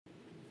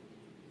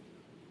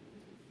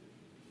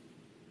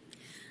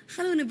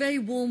Hello and a very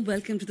warm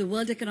welcome to the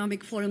World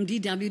Economic Forum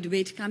DW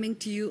debate coming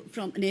to you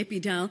from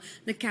Naypyidaw,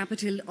 the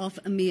capital of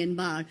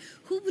Myanmar.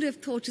 Who would have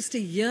thought just a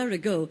year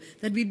ago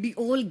that we'd be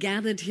all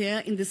gathered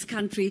here in this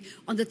country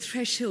on the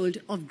threshold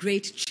of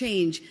great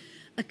change?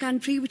 A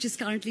country which is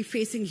currently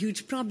facing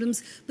huge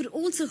problems, but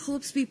also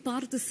hopes to be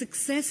part of the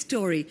success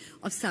story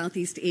of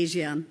Southeast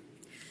Asia.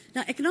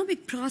 Now,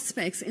 economic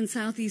prospects in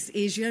Southeast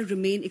Asia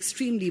remain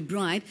extremely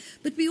bright,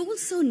 but we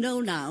also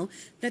know now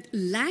that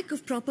lack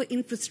of proper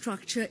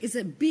infrastructure is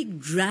a big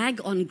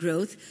drag on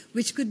growth,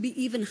 which could be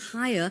even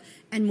higher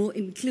and more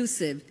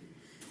inclusive.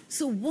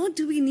 So what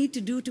do we need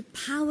to do to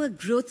power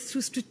growth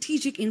through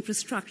strategic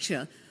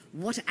infrastructure?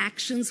 What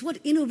actions, what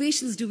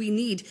innovations do we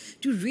need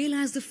to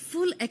realize the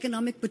full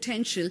economic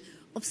potential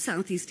of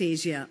Southeast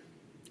Asia?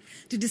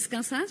 To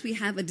discuss that, we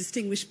have a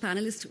distinguished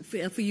panelist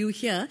for you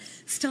here,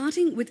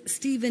 starting with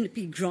Stephen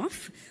P.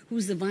 Groff, who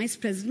is the Vice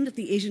President of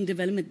the Asian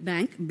Development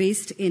Bank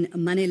based in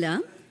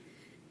Manila.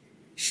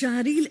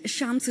 Shahril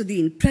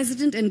Shamsuddin,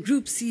 President and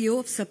Group CEO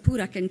of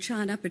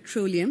SapuraKencana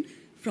Petroleum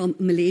from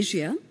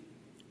Malaysia.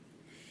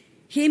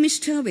 Hamish,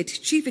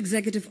 Chief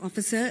Executive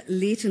Officer,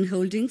 Leighton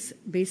Holdings,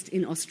 based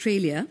in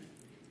Australia.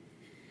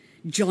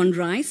 John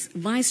Rice,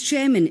 Vice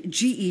Chairman,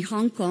 GE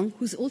Hong Kong,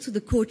 who's also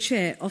the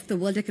co-chair of the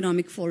World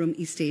Economic Forum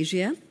East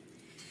Asia.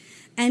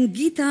 And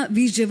Gita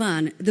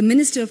Vijayawan, the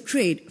Minister of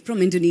Trade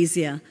from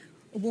Indonesia.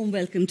 A warm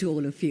welcome to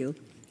all of you.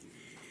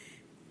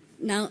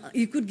 Now,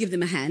 you could give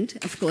them a hand,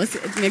 of course.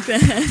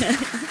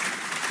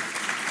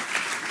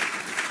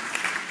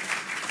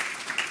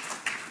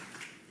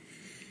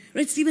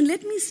 Right, Stephen,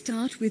 let me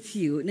start with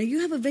you. Now, you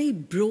have a very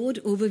broad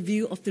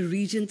overview of the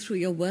region through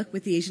your work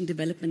with the Asian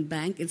Development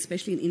Bank,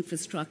 especially in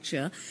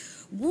infrastructure.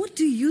 What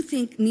do you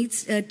think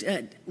needs,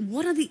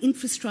 what are the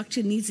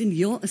infrastructure needs in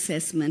your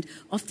assessment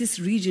of this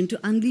region to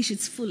unleash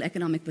its full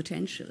economic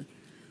potential?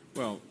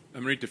 Well,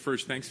 Amrita,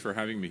 first, thanks for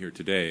having me here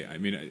today. I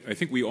mean, I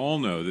think we all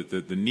know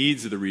that the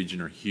needs of the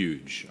region are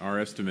huge. Our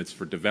estimates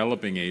for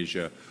developing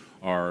Asia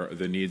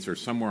the needs are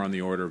somewhere on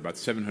the order of about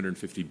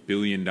 $750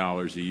 billion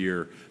a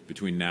year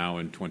between now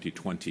and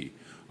 2020.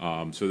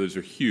 So those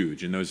are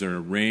huge, and those are a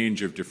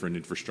range of different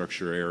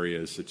infrastructure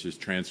areas such as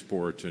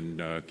transport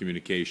and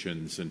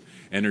communications and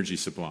energy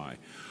supply.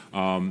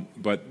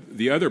 But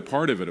the other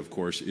part of it, of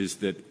course, is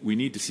that we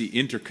need to see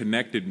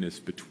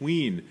interconnectedness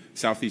between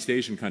Southeast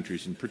Asian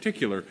countries in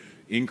particular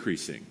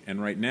increasing.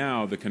 And right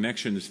now, the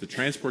connections, the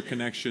transport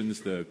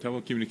connections, the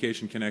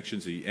telecommunication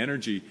connections, the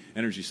energy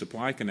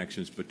supply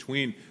connections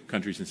between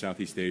countries in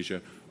Southeast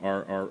Asia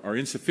are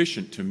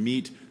insufficient to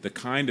meet the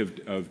kind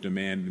of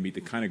demand, to meet the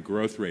kind of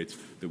growth rates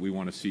that we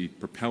want to see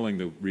propelling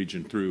the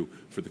region through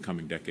for the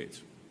coming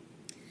decades.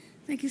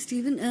 Thank you,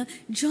 Stephen.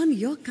 John,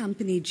 your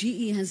company,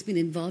 GE, has been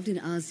involved in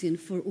ASEAN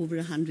for over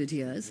 100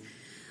 years.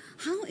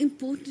 How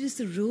important is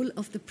the role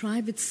of the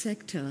private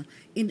sector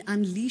in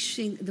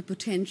unleashing the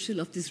potential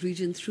of this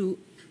region through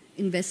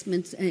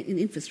investments in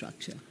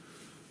infrastructure?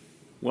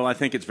 Well, I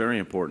think it's very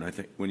important. I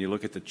think when you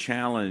look at the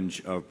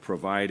challenge of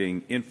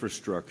providing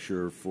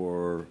infrastructure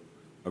for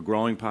a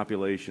growing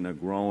population, a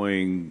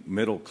growing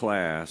middle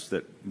class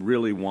that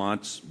really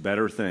wants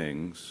better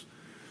things,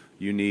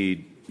 you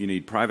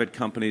need private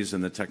companies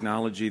and the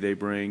technology they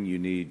bring. You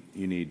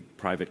need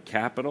private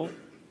capital.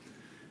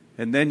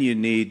 And then you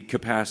need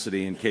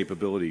capacity and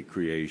capability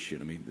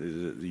creation. I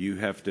mean, you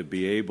have to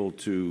be able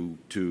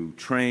to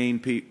train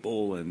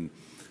people and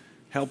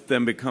help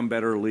them become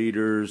better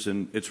leaders.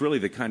 And it's really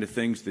the kind of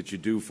things that you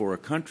do for a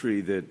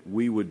country that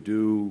we would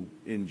do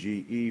in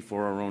GE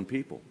for our own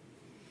people.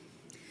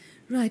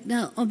 Right.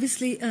 Now,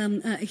 obviously,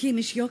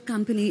 Hamish, your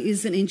company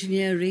is an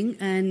engineering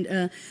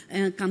and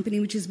a company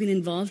which has been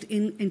involved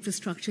in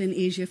infrastructure in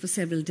Asia for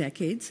several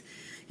decades.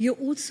 You're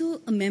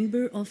also a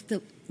member of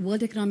the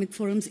World Economic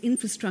Forum's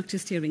Infrastructure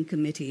Steering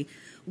Committee.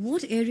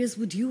 What areas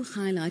would you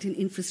highlight in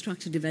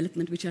infrastructure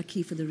development which are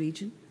key for the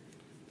region?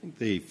 I think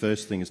the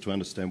first thing is to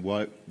understand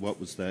what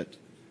was that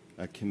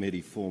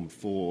committee formed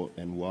for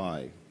and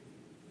why.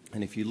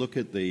 And if you look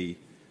at the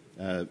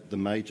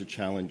major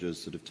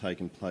challenges that have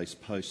taken place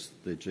post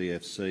the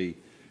GFC,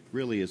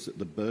 really is that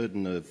the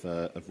burden of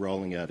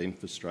rolling out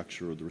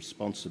infrastructure or the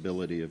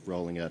responsibility of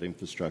rolling out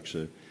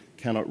infrastructure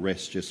cannot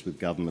rest just with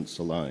governments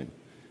alone.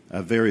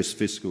 Various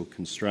fiscal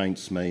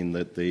constraints mean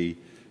that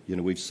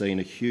we've seen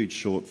a huge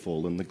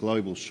shortfall, and the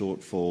global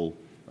shortfall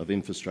of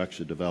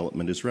infrastructure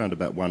development is around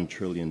about $1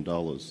 trillion.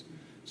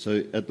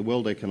 So at the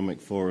World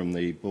Economic Forum,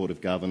 the Board of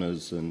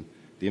Governors and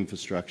the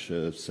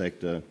infrastructure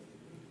sector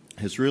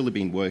has really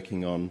been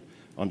working on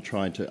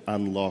trying to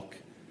unlock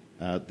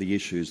the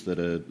issues that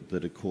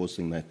are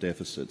causing that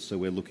deficit. So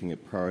we're looking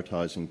at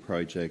prioritising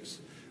projects,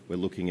 we're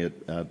looking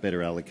at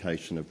better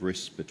allocation of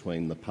risk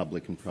between the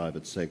public and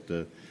private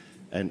sector,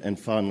 and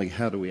finally,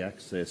 how do we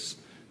access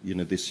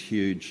this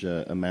huge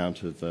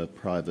amount of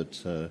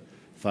private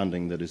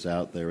funding that is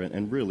out there,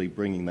 and really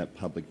bringing that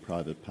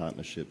public-private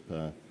partnership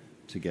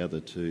together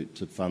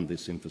to fund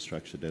this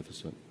infrastructure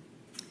deficit.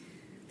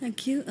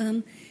 Thank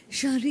you.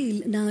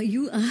 Shahril, now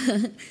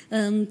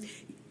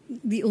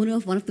the owner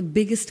of one of the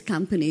biggest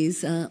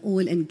companies,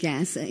 oil and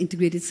gas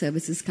integrated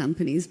services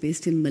companies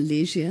based in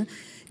Malaysia.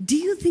 Do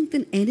you think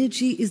that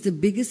energy is the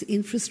biggest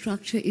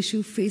infrastructure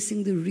issue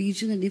facing the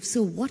region? And if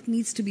so, what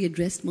needs to be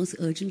addressed most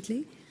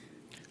urgently?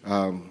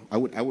 I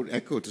would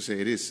echo to say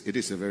it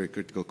is a very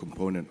critical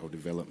component of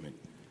development,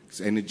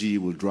 because energy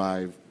will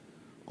drive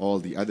all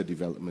the other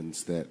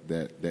developments that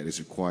is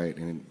required,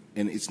 and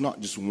it's not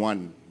just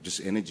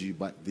energy,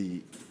 but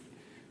the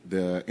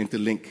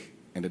interlink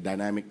and the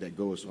dynamic that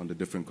goes on the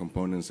different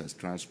components as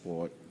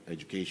transport,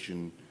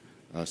 education,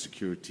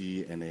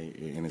 security, and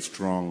a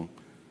strong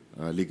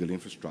legal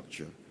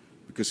infrastructure.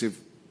 Because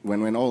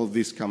when all of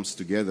this comes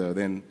together,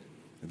 then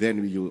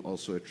we will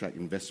also attract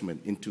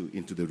investment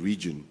into the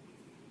region.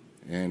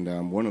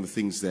 And one of the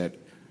things that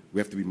we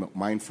have to be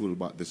mindful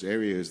about this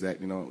area is that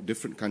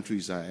different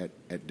countries are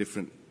at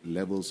different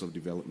levels of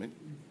development.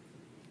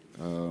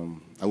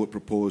 I would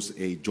propose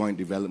a joint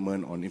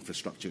development on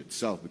infrastructure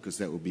itself, because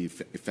that would be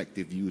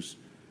effective use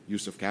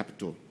of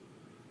capital.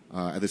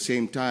 At the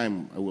same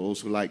time, I would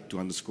also like to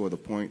underscore the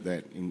point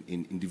that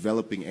in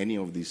developing any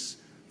of these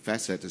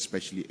facets,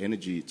 especially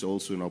energy, it's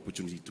also an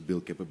opportunity to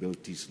build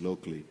capabilities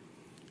locally.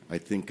 I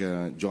think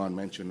John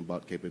mentioned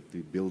about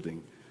capability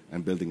building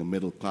and building a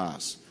middle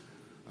class.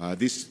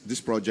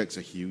 These projects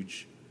are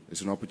huge.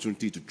 It's an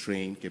opportunity to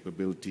train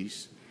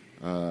capabilities,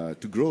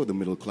 to grow the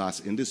middle class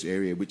in this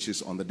area, which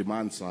is on the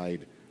demand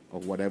side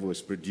of whatever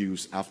is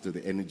produced after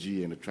the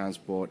energy and the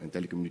transport and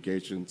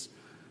telecommunications.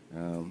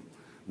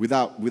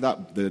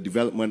 Without the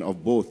development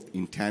of both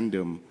in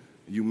tandem,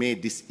 you may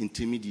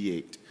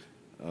disintermediate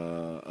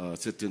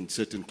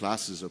certain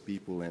classes of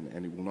people,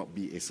 and it will not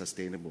be as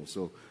sustainable.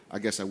 So I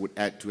guess I would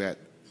add to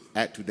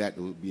that it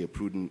would be a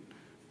prudent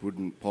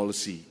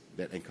policy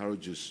that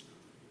encourages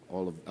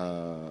all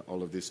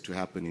of this to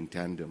happen in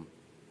tandem.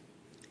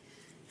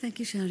 Thank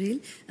you,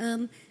 Shahril.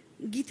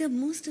 Geeta,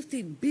 most of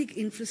the big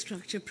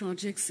infrastructure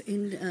projects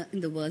in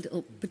the world,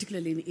 or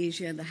particularly in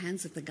Asia, are in the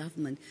hands of the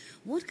government.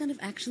 What kind of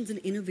actions and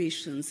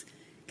innovations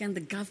can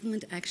the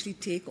government actually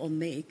take or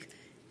make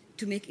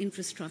to make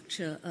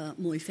infrastructure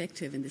more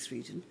effective in this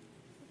region?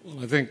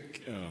 Well, I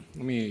think,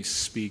 let me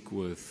speak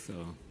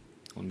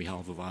on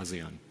behalf of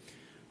ASEAN.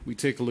 We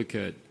take a look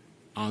at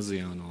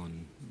ASEAN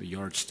on the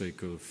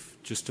yardstick of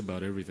just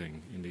about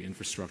everything in the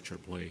infrastructure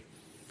play,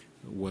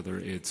 whether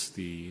it's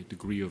the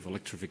degree of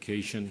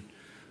electrification,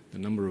 the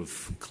number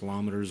of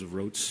kilometers of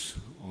roads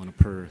on a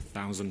per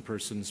 1,000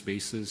 persons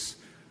basis,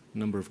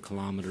 number of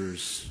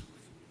kilometers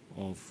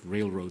of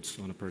railroads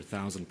on a per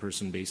 1,000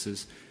 person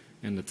basis,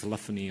 and the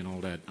telephony and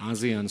all that.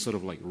 ASEAN sort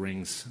of like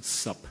ranks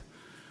sup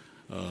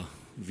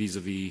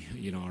vis-a-vis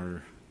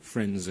our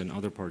friends in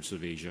other parts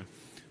of Asia.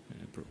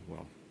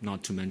 Well,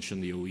 not to mention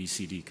the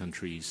OECD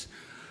countries.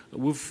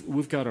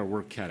 We've got our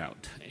work cut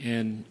out,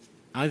 and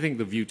I think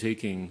the view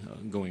taking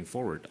going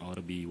forward ought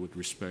to be with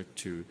respect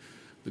to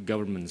the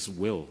government's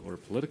will, or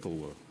political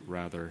will,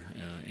 rather,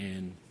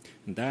 and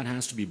that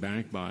has to be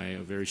backed by a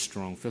very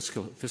strong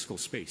fiscal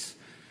space.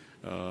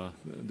 The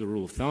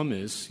rule of thumb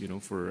is,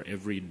 for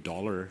every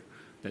dollar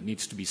that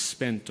needs to be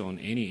spent on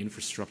any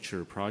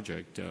infrastructure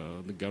project,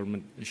 the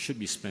government should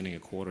be spending a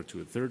quarter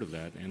to a third of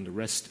that, and the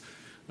rest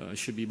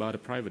should be by the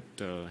private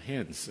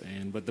hands.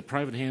 But the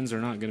private hands are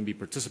not going to be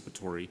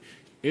participatory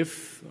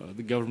if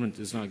the government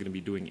is not going to be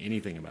doing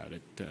anything about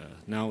it.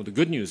 Now, the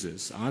good news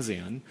is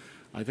ASEAN,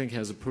 I think,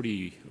 has a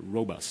pretty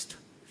robust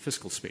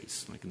fiscal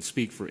space. I can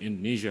speak for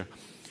Indonesia,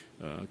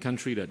 a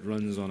country that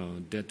runs on a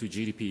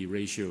debt-to-GDP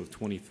ratio of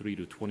 23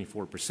 to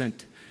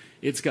 24%.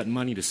 It's got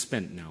money to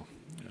spend now.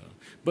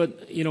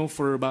 But,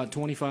 for about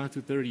 25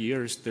 to 30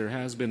 years, there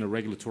has been a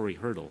regulatory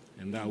hurdle,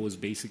 and that was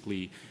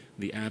basically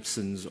the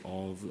absence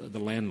of the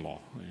land law.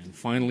 And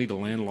finally, the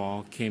land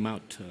law came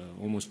out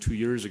almost 2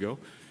 years ago,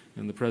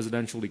 and the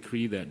presidential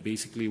decree that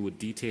basically would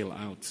detail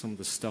out some of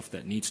the stuff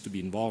that needs to be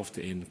involved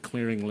in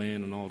clearing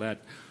land and all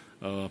that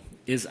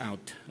is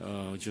out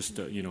just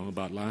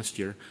about last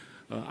year.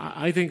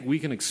 I think we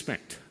can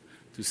expect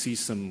to see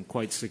some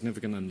quite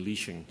significant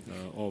unleashing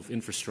of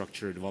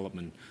infrastructure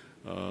development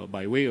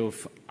by way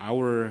of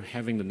our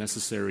having the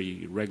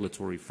necessary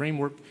regulatory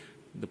framework,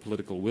 the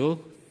political will,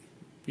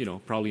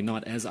 probably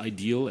not as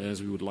ideal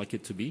as we would like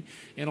it to be,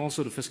 and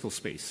also the fiscal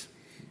space.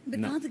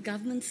 But are the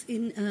governments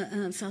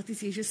in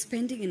Southeast Asia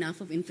spending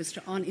enough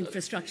on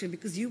infrastructure?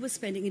 Because you were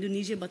spending,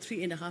 Indonesia, about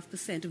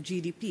 3.5% of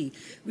GDP,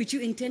 which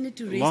you intended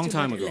to raise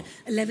to about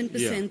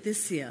 11%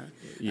 this year.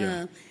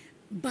 Yeah.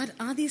 But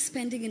are they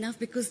spending enough?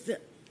 Because the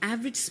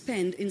average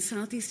spend in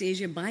Southeast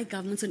Asia by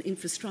governments on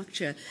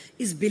infrastructure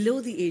is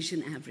below the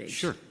Asian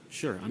average.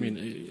 Sure. I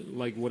mean,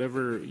 like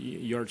whatever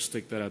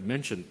yardstick that I've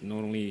mentioned, not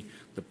only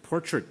the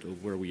portrait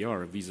of where we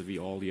are vis-a-vis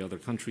all the other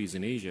countries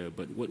in Asia,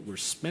 but what we're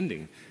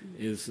spending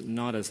is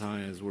not as high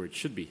as where it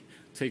should be.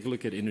 Take a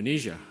look at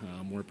Indonesia,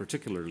 more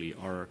particularly.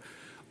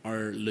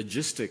 Our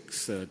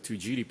logistics to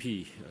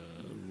GDP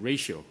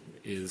ratio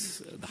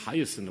is the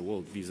highest in the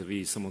world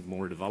vis-a-vis some of the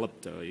more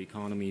developed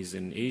economies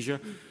in Asia.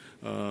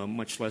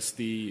 much less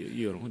the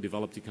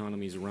developed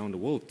economies around the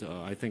world.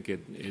 I think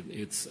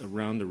it's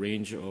around the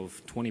range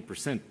of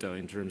 20%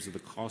 in terms of the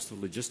cost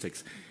of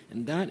logistics.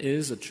 And that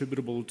is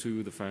attributable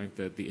to the fact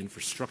that the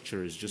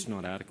infrastructure is just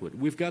not adequate.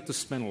 We've got to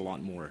spend a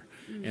lot more.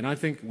 And I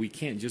think we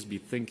can't just be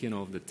thinking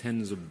of the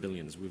tens of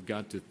billions. We've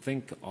got to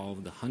think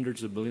of the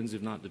hundreds of billions,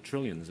 if not the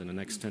trillions, in the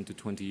next 10 to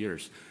 20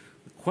 years.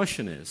 The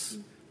question is,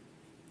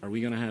 are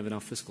we going to have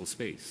enough fiscal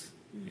space?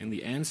 And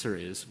the answer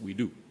is we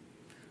do.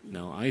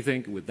 Now, I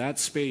think with that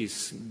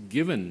space,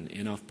 given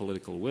enough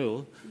political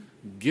will,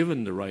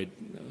 given the right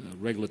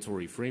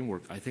regulatory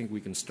framework, I think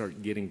we can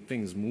start getting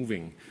things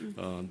moving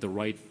the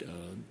right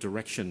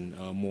direction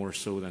more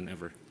so than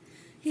ever.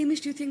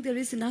 Hamish, do you think there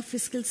is enough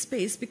fiscal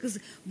space? Because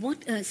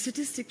what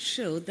statistics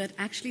show that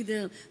actually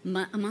the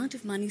amount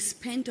of money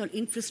spent on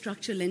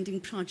infrastructure lending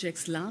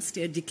projects last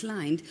year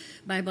declined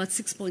by about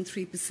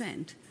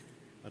 6.3%.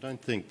 I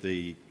don't think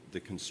the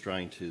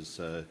constraint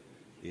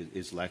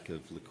is lack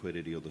of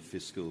liquidity or the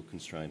fiscal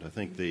constraint. I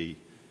think the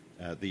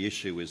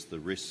issue is the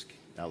risk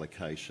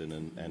allocation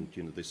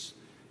and this,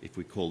 if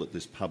we call it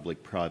this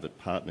public-private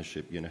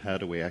partnership, how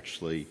do we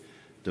actually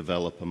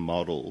develop a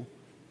model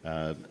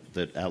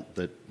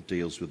that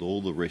deals with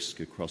all the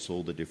risk across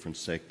all the different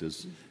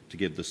sectors to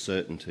give the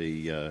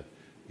certainty to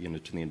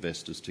the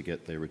investors to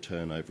get their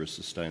return over a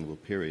sustainable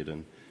period.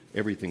 And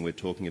everything we're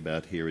talking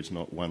about here is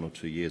not 1 or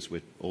 2 years.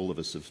 All of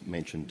us have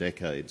mentioned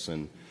decades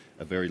and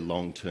a very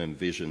long-term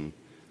vision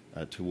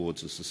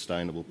towards a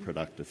sustainable,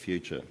 productive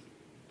future.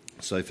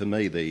 So for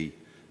me, the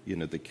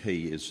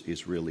key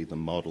is really the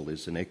model,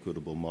 is an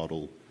equitable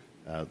model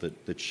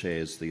that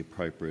shares the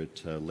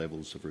appropriate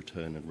levels of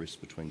return and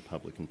risk between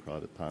public and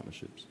private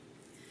partnerships.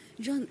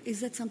 John, is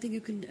that something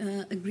you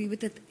can agree with,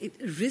 that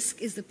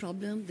risk is the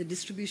problem, the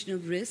distribution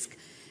of risk?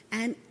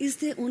 And is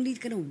there only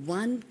kind of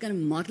one kind of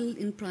model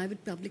in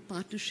private-public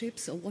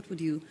partnerships, or what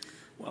would you...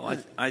 Well,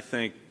 I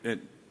think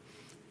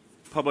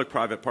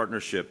public-private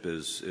partnership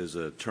is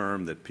a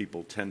term that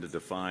people tend to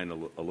define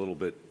a little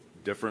bit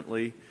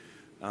differently.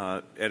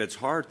 At its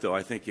heart, though,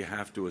 I think you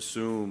have to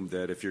assume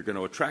that if you're going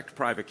to attract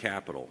private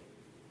capital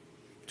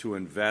to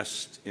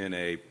invest in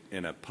a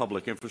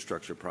public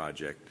infrastructure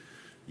project,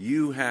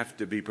 you have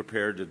to be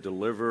prepared to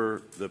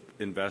deliver the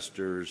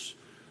investors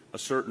a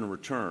certain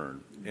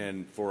return.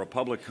 And for a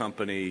public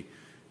company,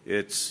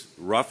 it's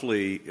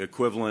roughly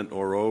equivalent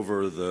or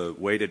over the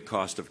weighted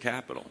cost of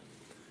capital.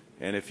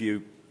 And if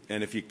you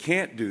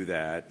can't do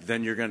that,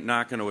 then you're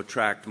not going to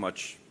attract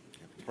much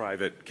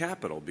private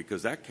capital,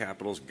 because that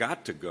capital's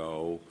got to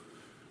go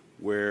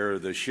where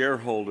the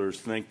shareholders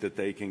think that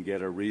they can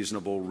get a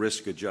reasonable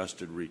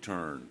risk-adjusted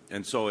return.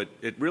 And so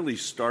it really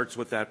starts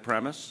with that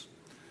premise.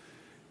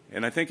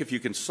 And I think if you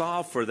can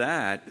solve for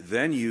that,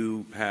 then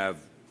you have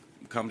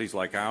companies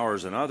like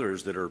ours and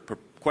others that are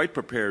quite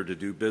prepared to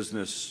do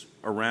business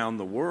around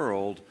the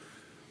world,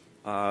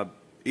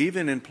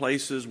 even in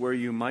places where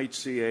you might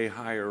see a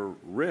higher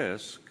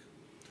risk,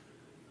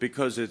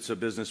 because it's a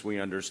business we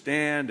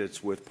understand,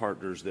 it's with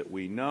partners that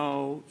we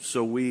know,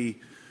 so we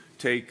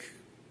take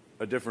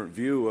a different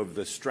view of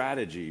the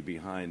strategy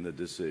behind the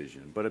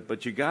decision.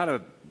 But you got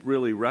to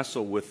really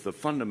wrestle with the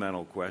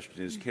fundamental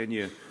question: is can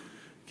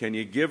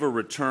you give a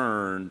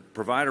return,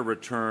 provide a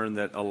return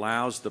that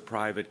allows the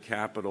private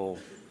capital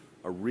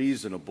a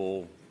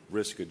reasonable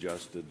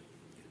risk-adjusted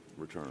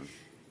return?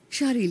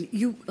 Shahril,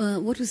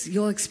 what was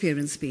your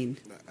experience been?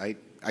 I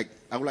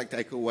would like to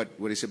echo what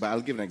he said, but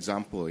I'll give an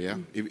example. Yeah,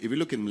 if you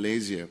look in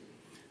Malaysia,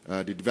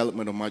 the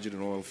development of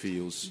marginal oil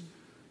fields,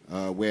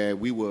 where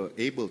we were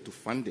able to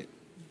fund it.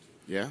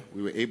 Yeah,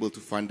 we were able to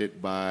fund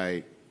it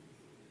by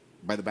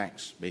the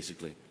banks.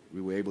 Basically,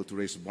 we were able to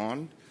raise a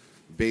bond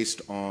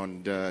based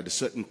on the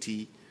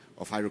certainty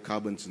of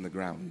hydrocarbons in the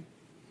ground,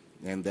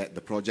 and that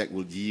the project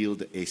will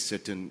yield a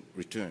certain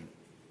return.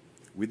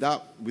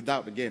 Without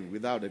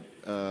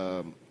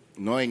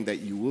knowing that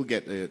you will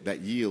get that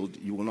yield,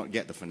 you will not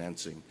get the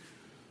financing.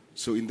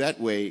 So in that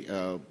way,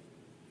 the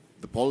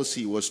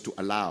policy was to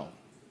allow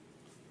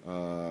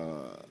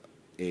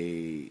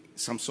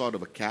some sort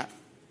of a cap.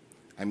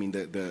 I mean,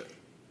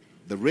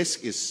 the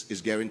risk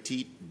is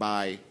guaranteed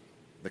by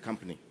the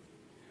company,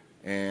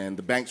 and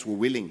the banks were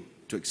willing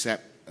to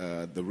accept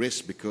the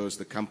risk because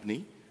the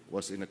company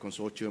was in a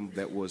consortium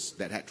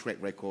that had track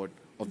record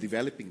of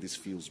developing these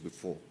fields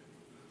before.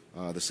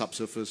 The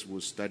subsurface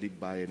was studied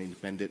by an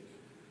independent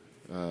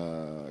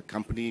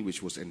company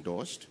which was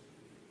endorsed,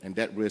 and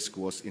that risk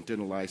was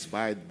internalized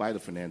by the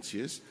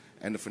financiers,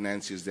 and the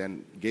financiers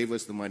then gave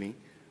us the money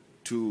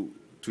to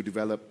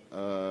develop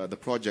the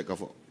project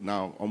of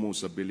now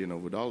almost $1 billion.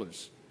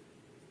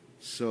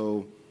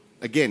 So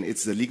again,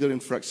 it's the legal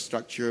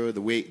infrastructure,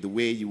 the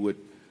way you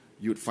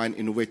would find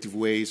innovative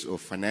ways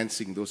of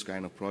financing those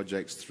kind of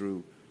projects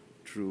through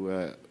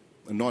a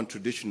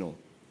non-traditional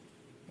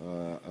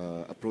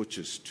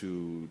approaches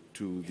to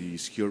the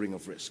securing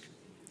of risk.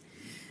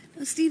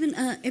 Stephen,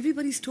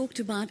 everybody's talked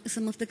about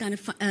some of the kind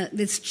of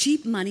there's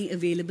cheap money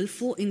available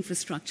for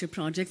infrastructure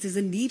projects. There's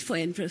a need for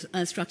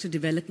infrastructure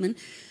development.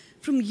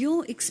 From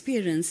your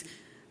experience,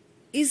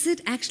 is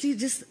it actually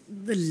just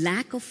the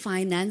lack of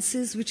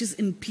finances which is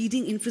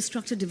impeding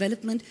infrastructure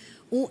development,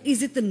 or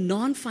is it the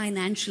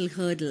non-financial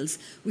hurdles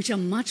which are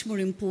much more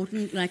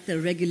important, like the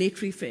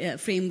regulatory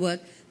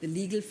framework, the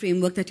legal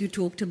framework that you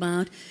talked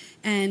about,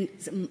 and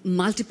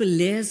multiple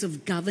layers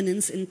of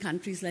governance in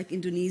countries like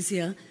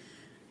Indonesia?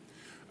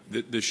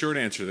 The short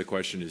answer to the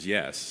question is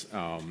yes.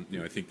 I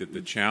think that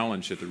the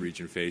challenge that the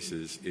region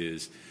faces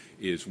is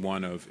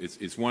one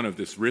of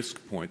this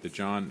risk point that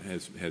John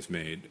has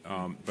made,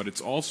 but it's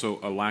also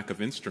a lack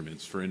of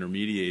instruments for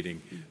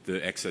intermediating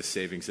the excess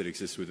savings that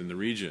exist within the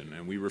region,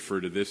 and we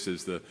refer to this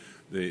as the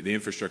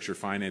infrastructure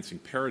financing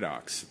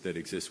paradox that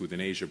exists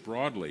within Asia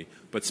broadly,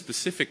 but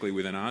specifically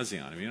within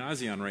ASEAN. I mean,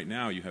 ASEAN right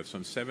now, you have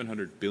some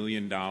 $700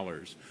 billion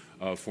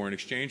of foreign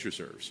exchange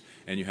reserves,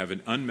 and you have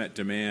an unmet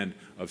demand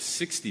of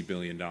 $60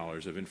 billion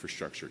of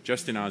infrastructure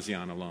just in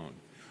ASEAN alone.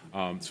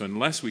 So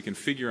unless we can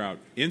figure out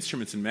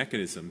instruments and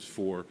mechanisms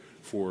for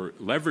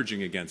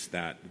leveraging against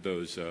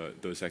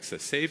those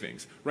excess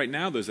savings, right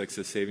now those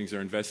excess savings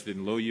are invested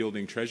in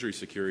low-yielding treasury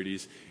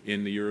securities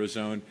in the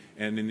Eurozone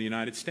and in the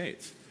United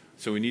States.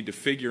 So we need to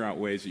figure out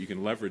ways that you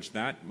can leverage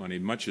that money,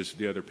 much as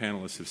the other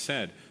panelists have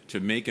said, to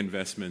make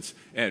investments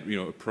at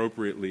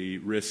appropriately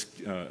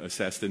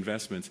risk-assessed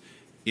investments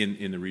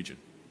in the region.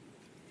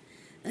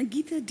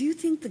 Geeta, do you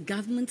think the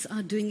governments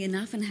are doing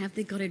enough, and have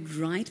they got it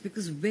right?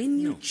 Because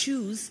when you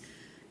choose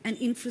an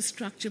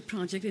infrastructure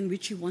project in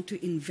which you want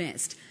to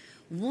invest,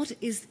 what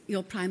is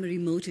your primary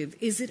motive?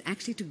 Is it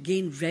actually to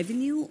gain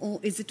revenue, or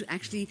is it to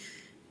actually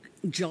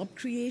job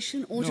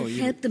creation, or to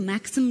help the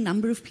maximum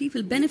number of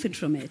people benefit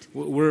from it?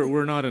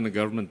 We're not in a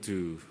government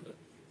to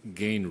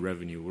gain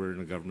revenue. We're in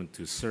a government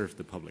to serve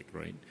the public,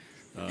 right?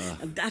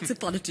 That's a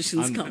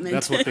politician's comment.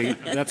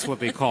 That's what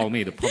they call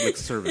me, the public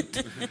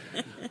servant.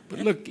 But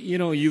look,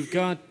 you've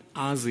got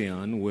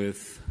ASEAN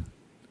with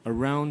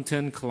around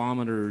 10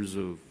 kilometers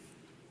of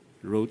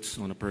roads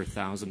on a per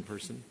 1,000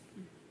 person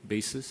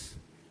basis,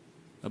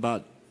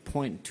 about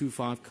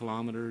 0.25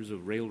 kilometers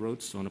of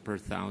railroads on a per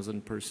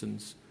 1,000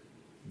 persons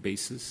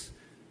basis,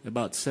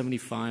 about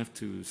 75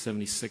 to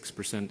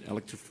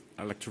 76%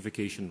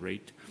 electrification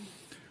rate,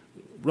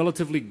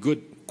 relatively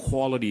good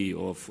quality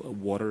of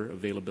water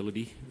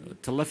availability.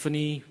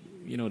 Telephony,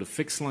 the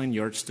fixed line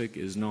yardstick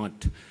is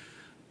not,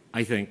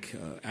 I think,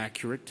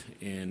 accurate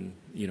in,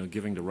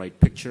 giving the right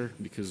picture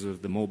because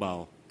of the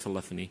mobile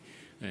telephony,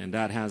 and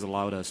that has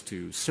allowed us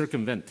to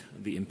circumvent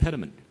the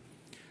impediment.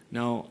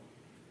 Now,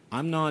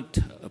 I'm not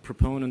a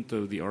proponent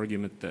of the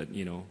argument that,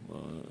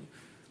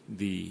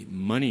 the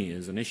money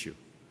is an issue,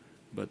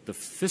 but the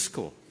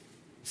fiscal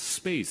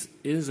space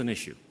is an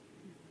issue.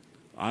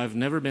 I've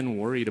never been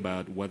worried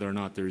about whether or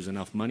not there's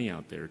enough money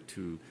out there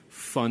to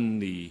fund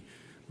the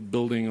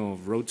building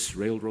of roads,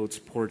 railroads,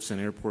 ports,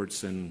 and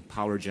airports, and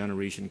power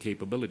generation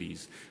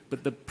capabilities.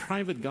 But the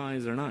private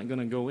guys are not going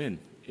to go in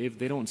if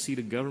they don't see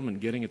the government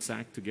getting its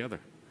act together.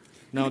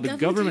 Now, the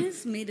government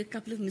has made a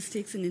couple of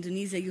mistakes in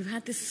Indonesia. You've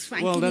had this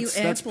swanky new airport.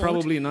 That's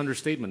probably an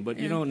understatement, but,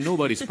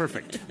 nobody's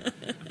perfect.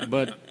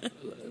 But,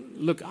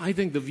 look, I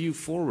think the view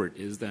forward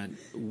is that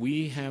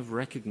we have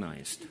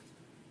recognized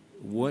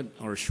what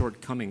our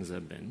shortcomings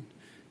have been,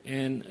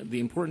 and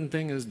the important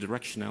thing is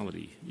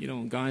directionality.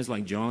 Guys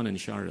like John and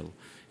Shahril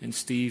and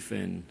Steve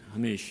and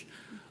Hamish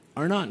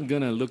are not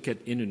going to look at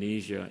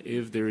Indonesia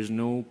if there is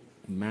no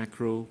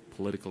macro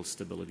political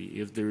stability,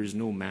 if there is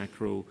no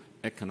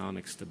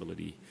macroeconomic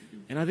stability.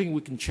 And I think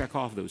we can check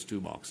off those two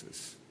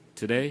boxes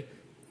today,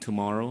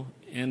 tomorrow,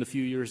 and a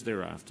few years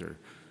thereafter.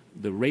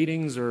 The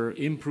ratings are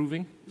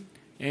improving.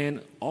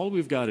 And all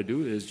we've got to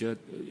do is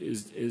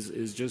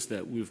just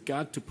that we've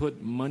got to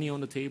put money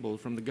on the table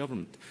from the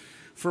government.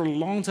 For a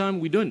long time,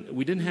 we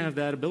didn't have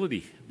that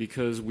ability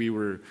because we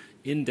were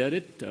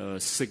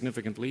indebted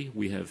significantly.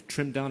 We have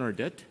trimmed down our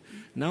debt.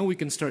 Now we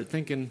can start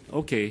thinking,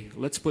 okay,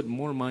 let's put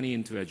more money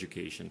into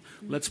education.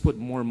 Let's put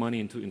more money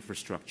into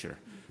infrastructure.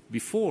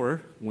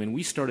 Before, when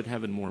we started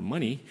having more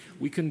money,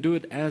 we couldn't do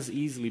it as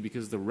easily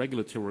because the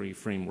regulatory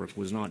framework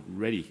was not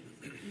ready.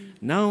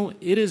 Now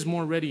it is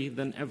more ready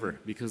than ever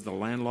because the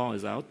land law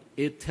is out.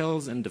 It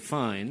tells and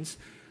defines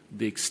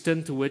the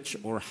extent to which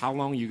or how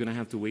long you're going to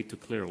have to wait to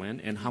clear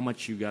land and how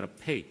much you got to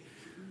pay.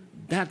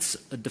 That's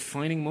a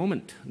defining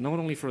moment, not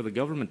only for the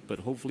government, but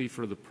hopefully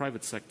for the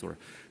private sector.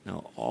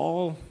 Now,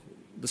 all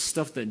the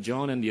stuff that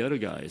John and the other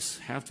guys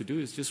have to do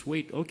is just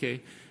wait,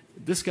 okay,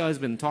 this guy's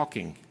been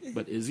talking,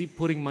 but is he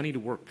putting money to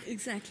work?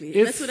 Exactly.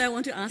 That's what I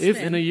want to ask If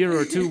them. in a year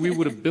or two we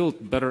would have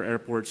built better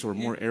airports or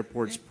more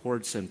airports,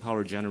 ports, and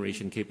power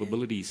generation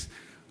capabilities,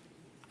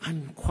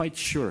 I'm quite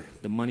sure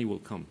the money will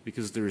come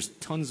because there's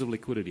tons of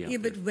liquidity out there.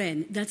 Yeah, but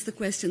when? That's the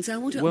question. So I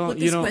want to put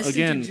this question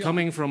again, to John.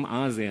 coming from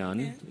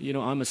ASEAN,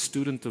 I'm a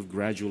student of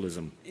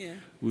gradualism. Yeah.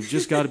 We've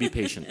just got to be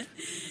patient.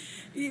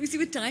 You see,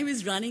 but time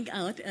is running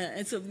out,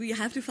 and so we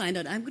have to find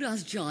out. I'm going to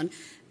ask John.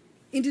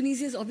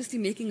 Indonesia is obviously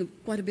making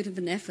quite a bit of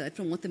an effort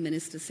from what the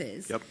minister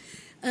says. Yep.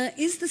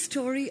 Is the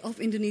story of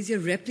Indonesia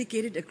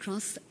replicated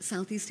across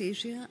Southeast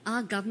Asia?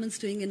 Are governments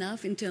doing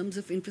enough in terms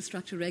of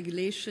infrastructure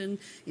regulation,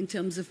 in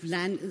terms of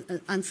land,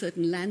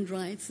 uncertain land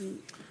rights?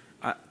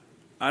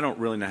 I don't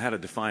really know how to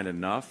define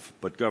enough,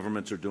 but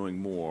governments are doing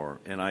more.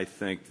 And I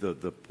think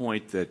the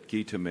point that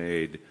Gita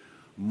made,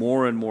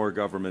 more and more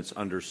governments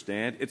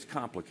understand it's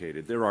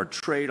complicated. There are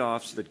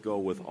trade-offs that go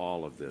with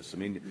all of this. I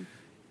mean,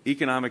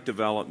 economic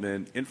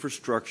development,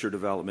 infrastructure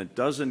development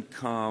doesn't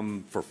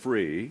come for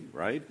free,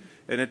 right?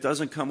 And it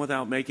doesn't come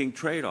without making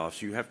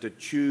trade-offs. You have to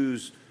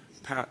choose.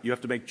 You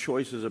have to make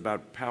choices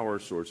about power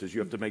sources. You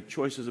have to make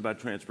choices about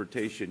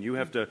transportation. You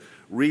have to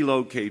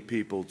relocate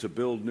people to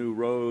build new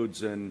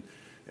roads and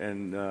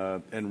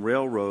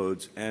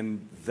railroads,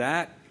 and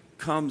that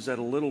comes at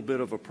a little bit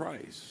of a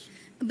price.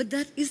 But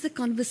that is the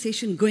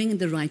conversation going in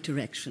the right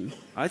direction.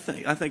 I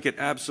think it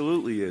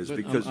absolutely is. But,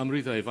 because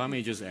Amrita, if I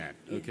may just add,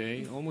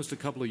 okay, almost a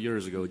couple of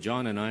years ago,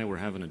 John and I were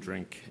having a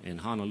drink in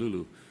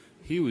Honolulu.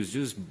 He was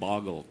just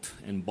boggled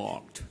and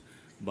balked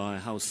by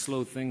how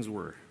slow things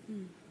were.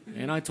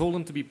 And I told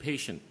him to be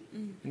patient.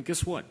 And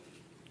guess what?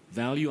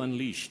 Value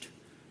unleashed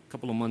a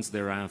couple of months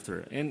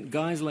thereafter. And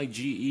guys like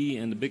GE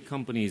and the big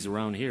companies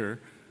around here,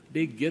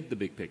 they get the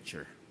big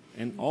picture.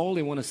 And all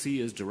they want to see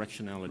is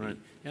directionality. Right.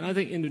 And I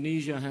think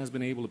Indonesia has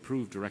been able to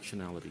prove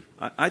directionality.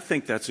 I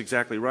think that's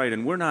exactly right.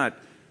 And we're not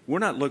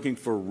looking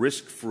for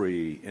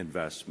risk-free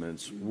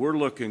investments. We're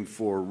looking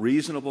for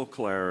reasonable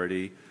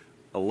clarity,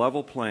 a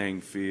level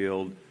playing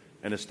field,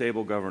 and a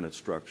stable governance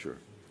structure.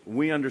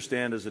 We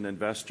understand as an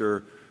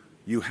investor,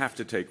 you have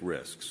to take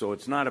risks. So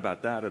it's not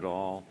about that at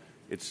all.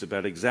 It's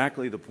about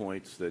exactly the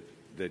points that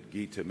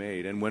Gita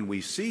made. And when we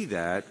see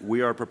that,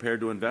 we are prepared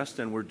to invest,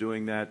 and we're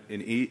doing that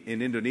in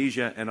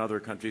Indonesia and other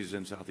countries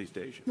in Southeast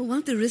Asia. Well, one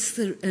of the risks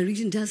the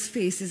region does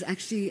face is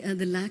actually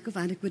the lack of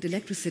adequate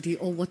electricity,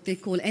 or what they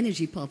call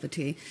energy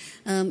poverty.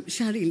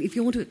 Shahril, if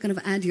you want to kind of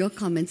add your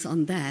comments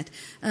on that.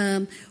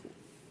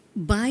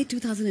 By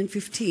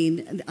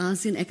 2015, the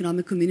ASEAN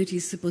Economic Community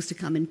is supposed to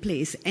come in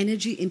place.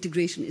 Energy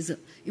integration is an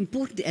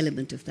important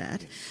element of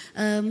that.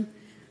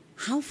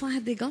 How far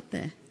have they got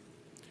there?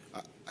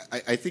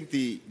 I think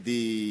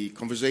the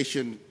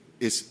conversation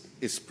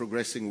is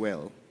progressing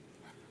well.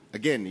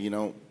 Again,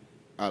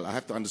 I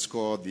have to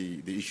underscore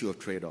the issue of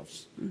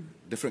trade-offs.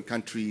 Different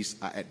countries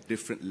are at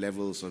different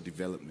levels of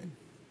development,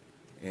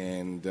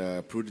 and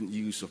prudent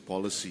use of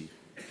policy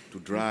to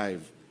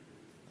drive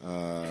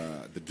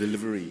the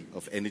delivery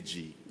of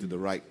energy to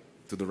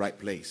the right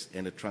place,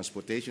 and the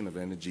transportation of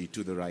energy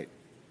to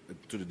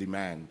the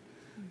demand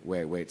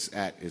where it's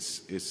at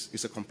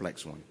is a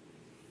complex one.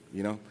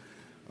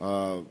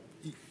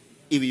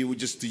 If you were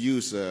just to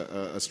use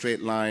a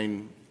straight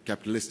line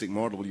capitalistic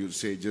model, you'd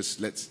say just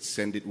let's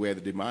send it where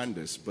the demand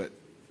is. But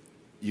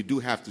you do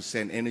have to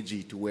send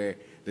energy to where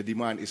the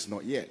demand is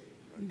not yet,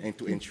 and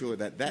to ensure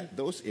that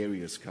those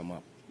areas come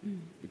up.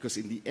 Because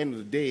in the end of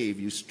the day, if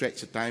you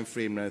stretch the time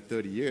frame another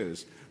 30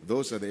 years,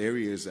 those are the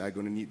areas that are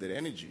going to need that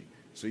energy.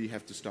 So you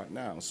have to start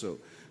now. So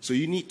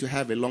you need to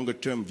have a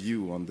longer-term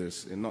view on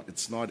this, and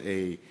it's not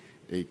a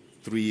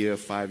 3-year,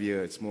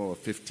 5-year. It's more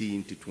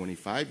 15 to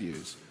 25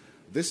 years.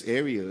 This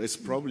area is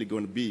probably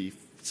going to be,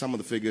 some of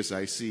the figures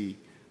I see,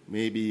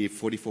 maybe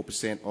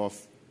 44%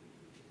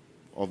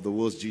 of the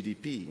world's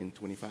GDP in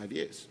 25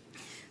 years.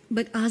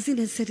 But ASEAN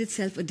has set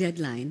itself a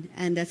deadline,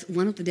 and that's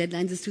one of the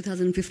deadlines is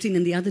 2015,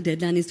 and the other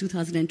deadline is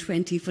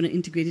 2020 for an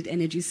integrated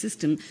energy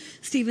system.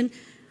 Stephen,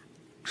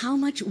 how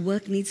much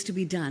work needs to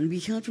be done?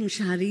 We heard from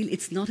Shahril,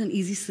 it's not an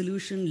easy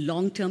solution,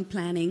 long-term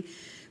planning.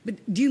 But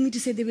do you mean to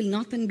say they will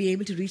not then be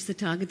able to reach the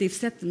target they've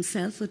set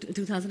themselves for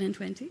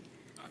 2020?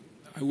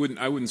 I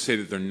wouldn't say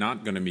that they're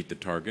not going to meet the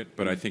target,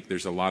 but I think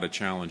there's a lot of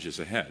challenges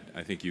ahead.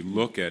 I think you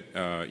look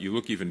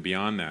even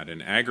beyond that,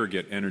 and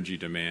aggregate energy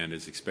demand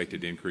is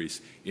expected to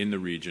increase in the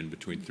region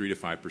between 3 to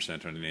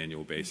 5% on an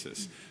annual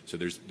basis. So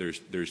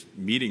there's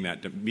meeting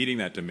that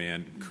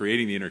demand,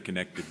 creating the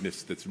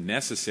interconnectedness that's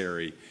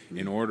necessary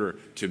in order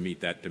to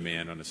meet that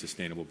demand on a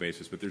sustainable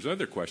basis. But there's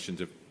other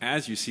questions of,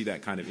 as you see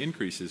that kind of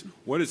increases,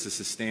 what is the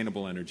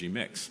sustainable energy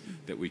mix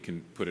that we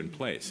can put in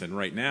place? And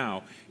right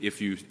now,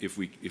 if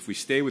we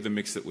stay with the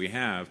mix that we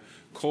have,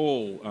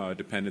 coal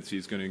dependency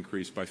is going to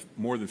increase by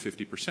more than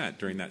 50%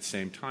 during that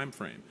same time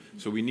frame.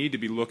 So we need to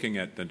be looking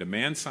at the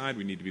demand side,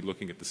 we need to be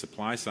looking at the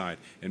supply side,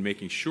 and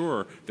making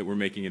sure that we're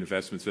making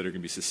investments that are going to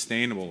be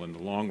sustainable in the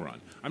long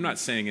run. I'm not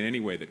saying in any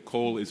way that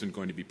coal isn't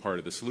going to be part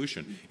of the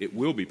solution. It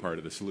will be part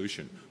of the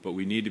solution, but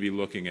we need to be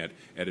looking at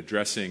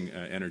addressing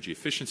energy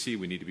efficiency.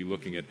 We need to be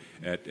looking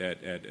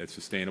at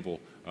sustainable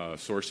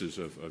sources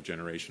of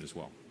generation as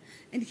well.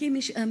 And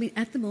Hamish, I mean,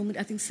 at the moment,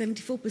 I think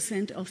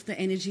 74% of the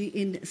energy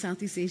in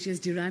Southeast Asia is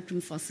derived from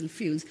fossil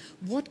fuels.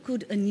 What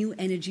could a new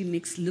energy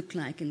mix look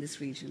like in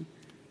this region?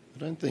 I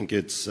don't think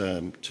it's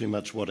too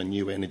much what a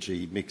new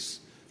energy mix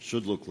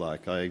should look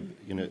like. I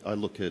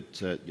look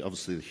at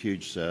obviously the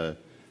huge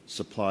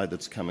supply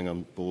that's coming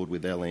on board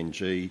with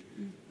LNG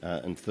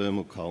and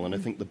thermal coal, and I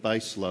think the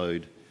base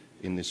load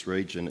in this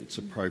region, it's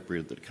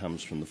appropriate that it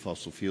comes from the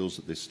fossil fuels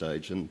at this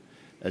stage. And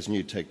as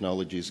new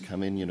technologies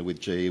come in, with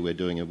GE, we're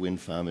doing a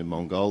wind farm in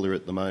Mongolia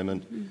at the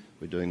moment.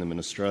 We're doing them in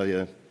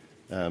Australia.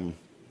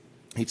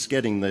 It's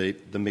getting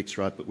the mix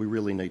right, but we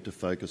really need to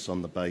focus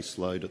on the base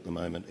load at the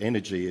moment.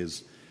 Energy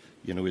is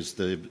you know, is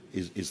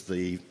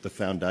the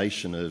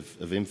foundation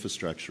of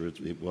infrastructure.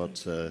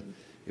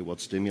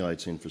 What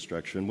stimulates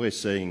infrastructure, and we're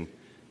seeing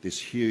this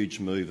huge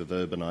move of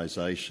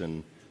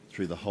urbanisation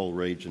through the whole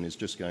region is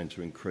just going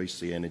to increase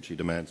the energy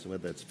demand. So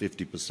whether that's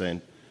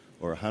 50%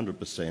 or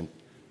 100%,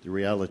 the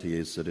reality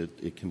is that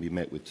it can be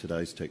met with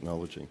today's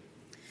technology.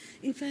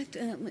 In fact,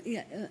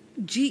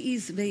 GE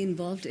is very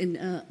involved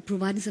in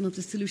providing some of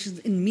the solutions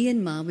in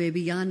Myanmar, where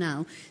we are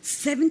now.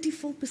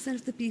 74%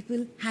 of the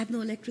people have no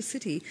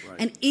electricity, right,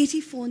 and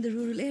 84% in the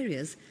rural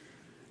areas.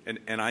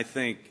 And I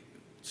think,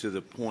 to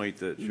the point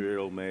that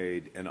Shahril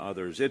made and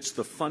others, it's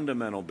the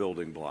fundamental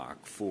building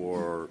block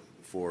for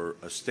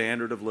a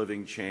standard of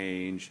living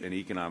change and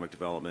economic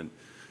development.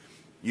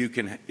 You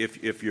can,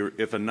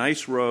 if a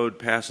nice road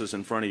passes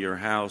in front of your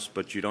house,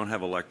 but you don't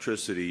have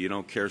electricity, you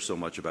don't care so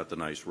much about the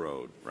nice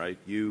road, right?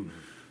 You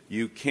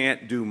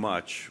can't do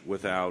much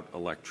without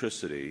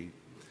electricity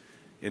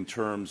in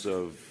terms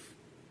of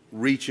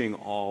reaching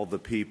all the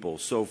people.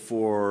 So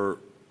for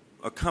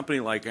a company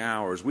like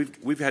ours,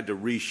 we've had to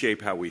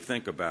reshape how we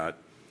think about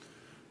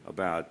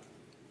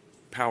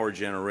power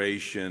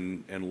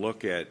generation and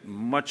look at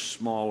much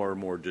smaller,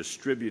 more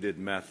distributed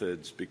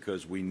methods,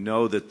 because we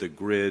know that the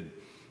grid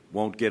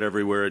won't get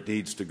everywhere it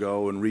needs to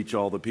go and reach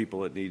all the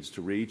people it needs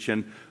to reach.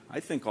 And I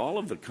think all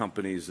of the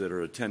companies that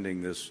are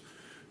attending this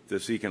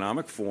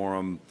economic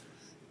forum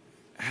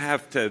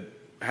have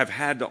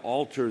had to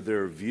alter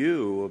their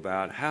view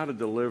about how to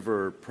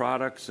deliver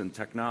products and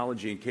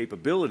technology and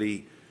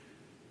capability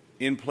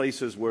in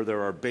places where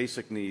there are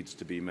basic needs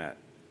to be met.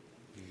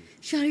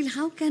 Shahril,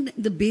 how can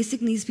the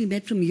basic needs be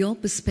met from your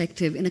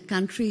perspective in a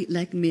country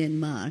like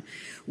Myanmar,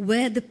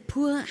 where the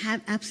poor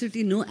have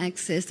absolutely no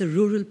access, the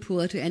rural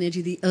poor to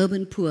energy, the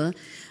urban poor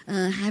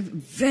have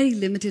very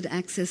limited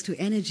access to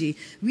energy?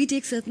 We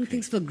take certain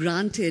things for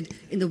granted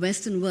in the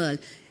Western world.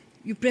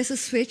 You press a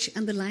switch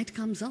and the light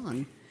comes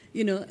on.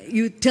 You know,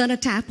 you turn a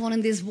tap on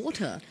and there's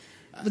water.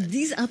 But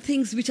these are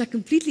things which are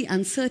completely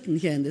uncertain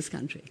here in this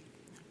country.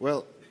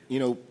 Well, you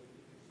know,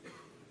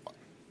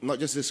 not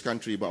just this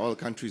country, but all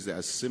countries that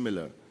are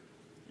similar.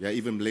 Yeah,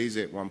 even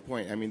Malaysia at one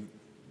point. I mean,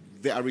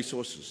 there are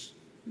resources.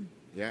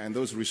 Yeah, and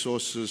those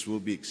resources will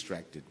be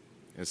extracted.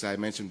 As I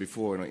mentioned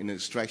before, in the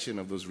extraction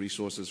of those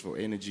resources for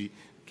energy,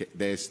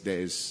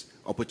 there's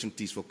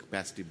opportunities for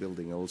capacity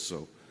building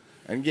also.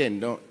 And again,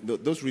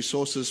 those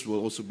resources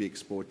will also be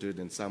exported,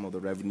 and some of the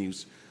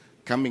revenues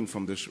coming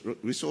from those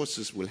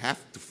resources will have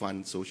to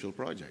fund social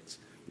projects.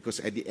 Because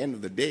at the end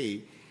of the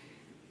day,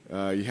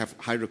 you have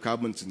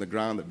hydrocarbons in the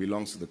ground that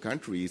belongs to the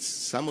country.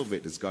 Some of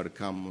it has got to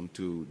come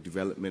to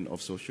development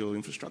of social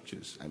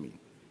infrastructures. I mean,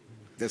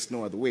 there's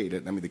no other way.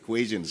 The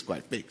equation is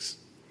quite fixed.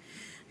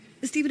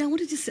 Stephen, I want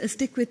to just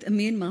stick with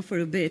Myanmar for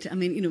a bit. I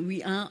mean, you know,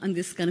 we are on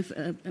this kind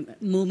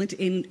of moment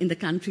in the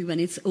country when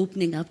it's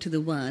opening up to the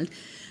world.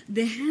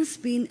 There has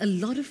been a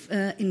lot of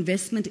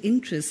investment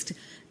interest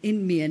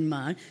in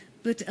Myanmar.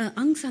 But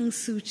Aung San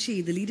Suu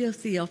Kyi, the leader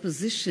of the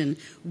opposition,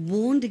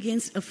 warned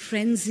against a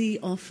frenzy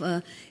of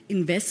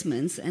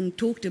investments and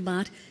talked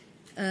about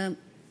the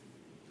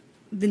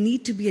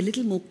need to be a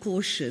little more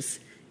cautious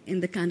in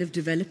the kind of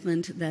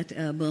development that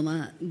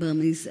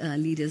Burmese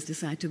leaders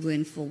decide to go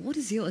in for. What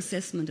is your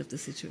assessment of the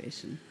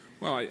situation?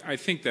 Well, I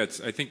think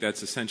that's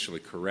essentially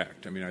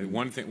correct. I mean,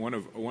 one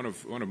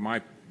of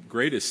my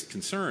greatest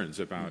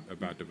concerns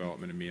about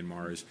development in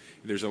Myanmar is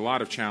there's a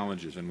lot of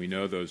challenges, and we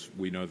know those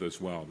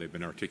well. They've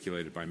been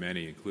articulated by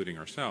many, including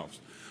ourselves.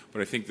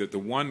 But I think that the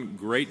one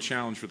great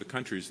challenge for the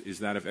country is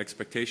that of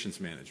expectations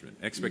management.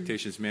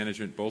 Expectations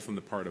management both on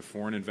the part of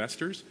foreign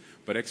investors,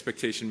 but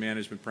expectation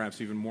management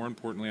perhaps even more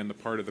importantly on the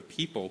part of the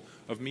people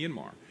of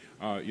Myanmar.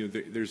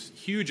 There's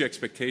huge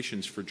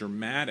expectations for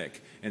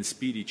dramatic and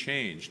speedy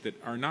change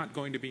that are not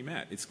going to be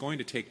met. It's going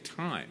to take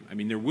time. I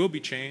mean, there will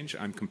be change.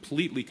 I'm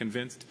completely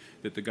convinced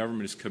that the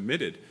government is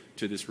committed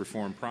to this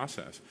reform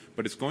process,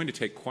 but it's going to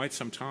take quite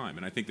some time.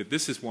 And I think that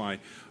this is why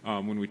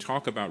when we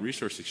talk about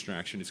resource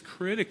extraction, it's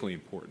critically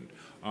important.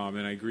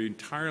 And I agree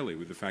entirely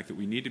with the fact that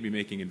we need to be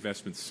making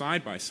investments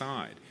side by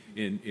side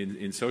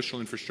in social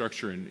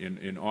infrastructure,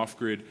 in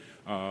off-grid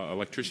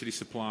electricity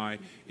supply,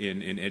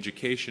 in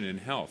education and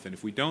health. And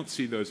if we don't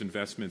see those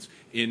investments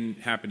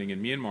happening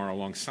in Myanmar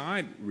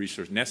alongside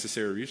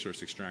necessary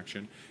resource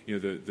extraction,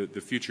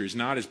 the future is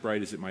not as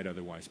bright as it might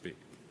otherwise be.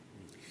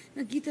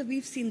 Now, Geeta,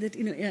 we've seen that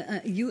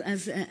you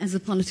as a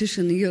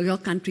politician, your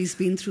country's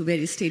been through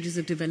various stages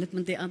of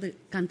development. There are other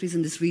countries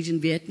in this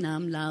region,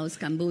 Vietnam, Laos,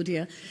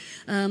 Cambodia.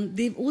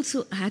 They've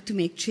also had to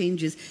make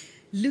changes.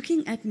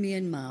 Looking at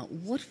Myanmar,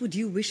 what would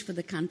you wish for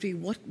the country?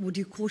 What would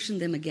you caution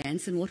them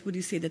against? And what would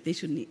you say that they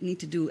should need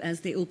to do as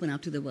they open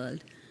up to the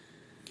world?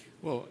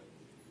 Well,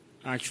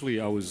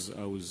 actually, I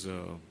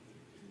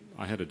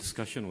had a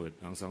discussion with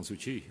Aung San Suu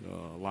Kyi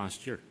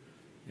last year,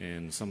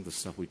 and some of the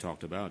stuff we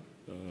talked about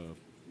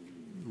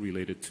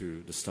related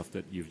to the stuff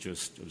that you've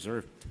just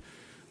observed.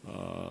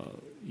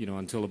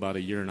 Until about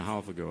a year and a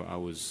half ago, I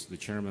was the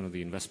chairman of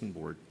the investment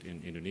board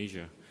in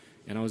Indonesia,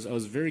 and I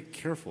was very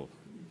careful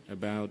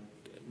about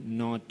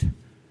not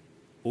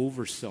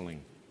overselling,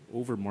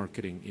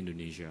 over-marketing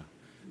Indonesia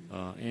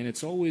And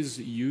it's always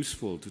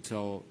useful to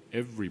tell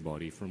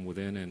everybody from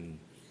within and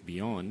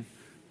beyond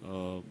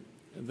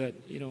that,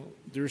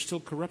 there's still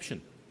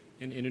corruption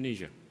in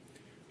Indonesia.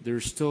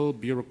 There's still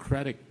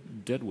bureaucratic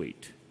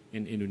deadweight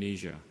in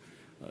Indonesia.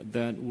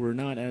 That we're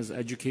not as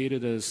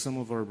educated as some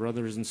of our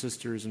brothers and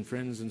sisters and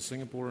friends in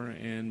Singapore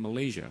and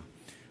Malaysia.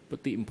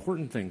 But the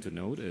important thing to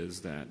note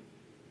is that,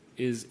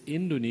 is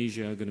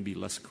Indonesia going to be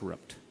less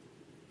corrupt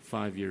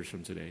 5 years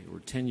from today or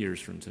 10 years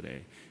from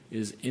today?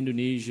 Is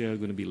Indonesia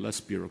going to be less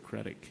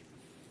bureaucratic?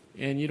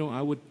 And,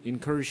 I would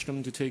encourage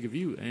them to take a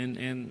view.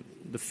 And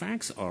the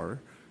facts are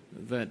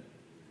that,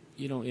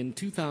 in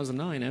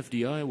 2009,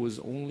 FDI was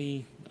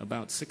only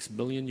about 6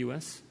 billion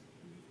US.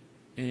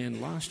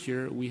 And last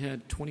year, we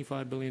had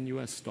 $25 billion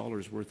US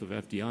worth of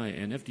FDI,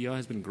 and FDI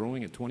has been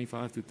growing at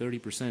 25 to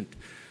 30%.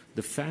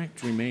 The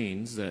fact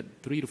remains that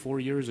 3 to 4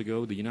 years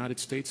ago, the United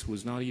States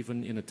was not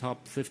even in the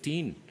top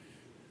 15.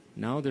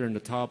 Now they're in the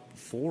top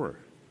 4.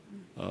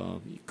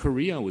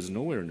 Korea was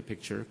nowhere in the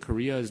picture.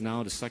 Korea is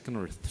now the second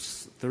or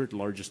third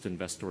largest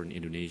investor in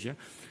Indonesia.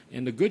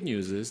 And the good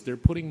news is they're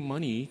putting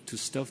money to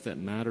stuff that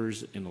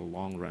matters in the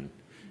long run.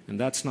 And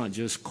that's not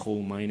just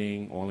coal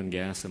mining, oil and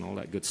gas, and all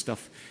that good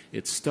stuff.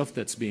 It's stuff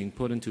that's being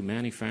put into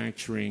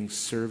manufacturing,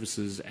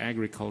 services,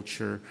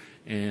 agriculture,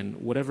 and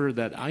whatever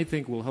that I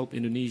think will help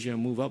Indonesia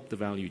move up the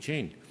value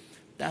chain.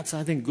 That's,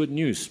 I think, good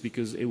news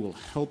because it will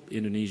help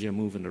Indonesia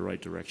move in the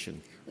right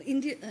direction.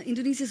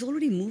 Indonesia is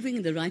already moving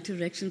in the right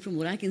direction from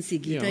what I can see,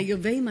 Geeta. Yeah. You're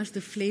very much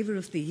the flavor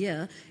of the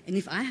year. And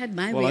if I had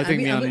my way... I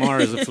think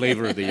Myanmar is the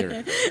flavor of the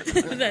year.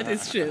 That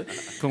is true.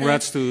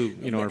 Congrats to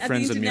our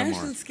friends in Myanmar. At the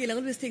international scale, I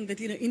always think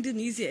that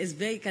Indonesia is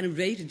very kind of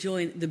ready to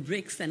join the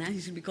BRICS, and actually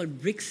should be called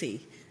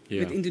BRICSy,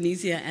 with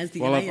Indonesia as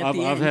the eye at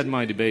the I've end. had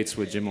my debates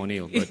with Jim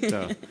O'Neill, but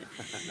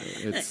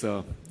it's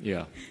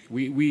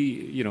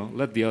we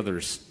let the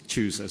others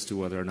choose as to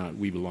whether or not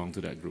we belong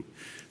to that group.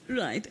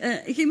 Right.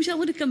 Hamish, I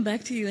want to come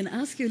back to you and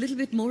ask you a little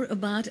bit more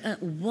about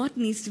what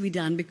needs to be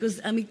done,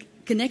 because,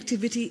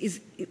 connectivity is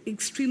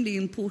extremely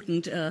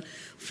important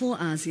for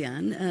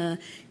ASEAN.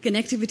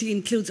 Connectivity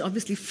includes,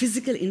 obviously,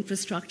 physical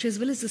infrastructure as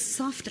well as the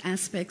soft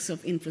aspects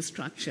of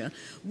infrastructure.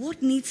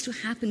 What needs to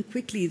happen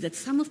quickly that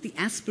some of the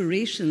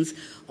aspirations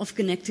of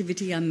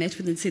connectivity are met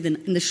within, say,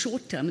 in the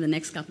short term, in the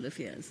next couple of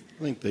years?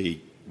 I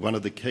think one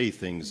of the key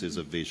things is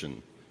a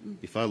vision.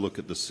 If I look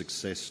at the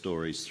success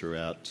stories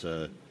throughout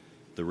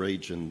the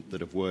region that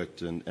have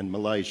worked, and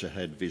Malaysia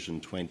had Vision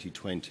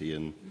 2020,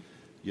 and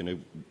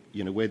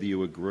whether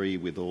you agree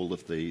with all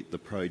of the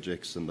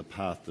projects and the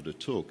path that it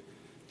took,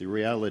 the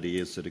reality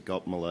is that it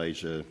got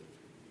Malaysia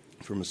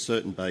from a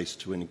certain base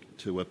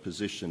to a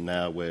position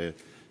now where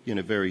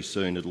very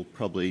soon it'll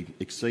probably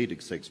exceed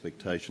its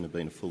expectation of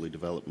being a fully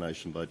developed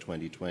nation by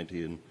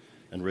 2020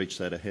 and reach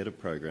that ahead of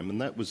program. And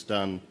that was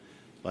done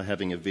by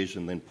having a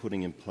vision, then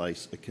putting in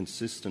place a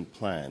consistent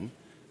plan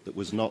that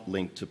was not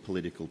linked to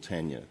political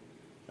tenure.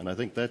 And I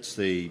think that's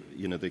the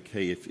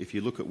key. If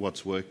you look at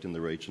what's worked in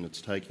the region, it's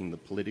taking the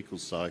political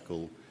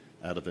cycle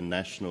out of a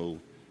national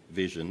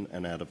vision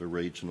and out of a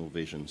regional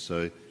vision.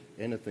 So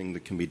anything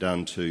that can be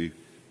done to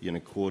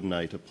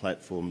coordinate a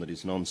platform that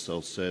is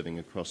non-self-serving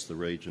across the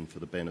region for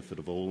the benefit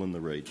of all in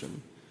the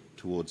region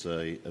towards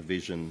a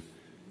vision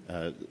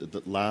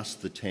that lasts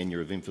the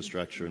tenure of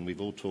infrastructure. And we've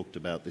all talked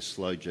about this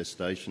slow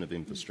gestation of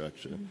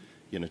infrastructure,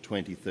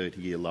 20,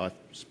 30-year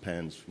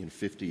lifespans,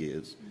 50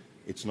 years.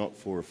 It's not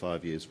 4 or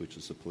 5 years, which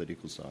is a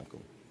political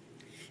cycle.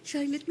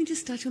 Shahril, let me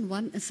just touch on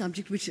one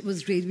subject which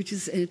was raised, which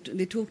is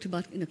they talked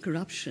about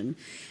corruption.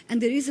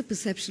 And there is a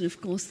perception,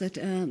 of course, that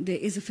there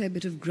is a fair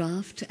bit of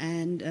graft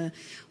and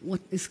what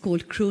is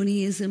called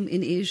cronyism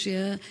in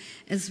Asia,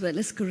 as well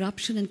as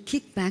corruption and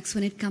kickbacks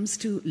when it comes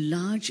to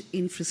large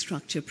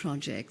infrastructure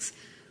projects.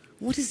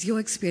 What has your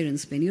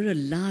experience been? You're a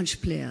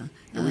large player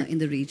in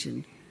the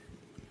region.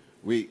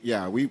 We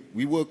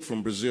work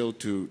from Brazil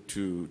to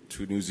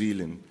New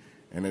Zealand.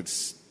 And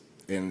it's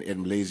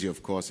in Malaysia,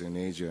 of course, in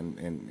Asia,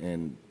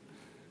 and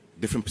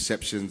different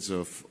perceptions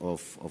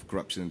of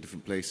corruption in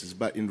different places.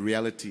 But in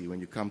reality,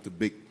 when you come to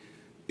big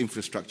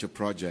infrastructure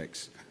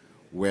projects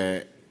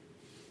where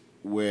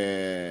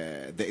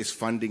there is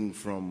funding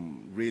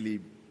from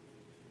really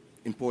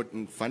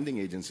important funding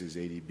agencies,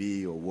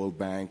 ADB or World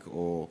Bank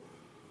or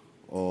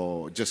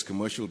just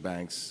commercial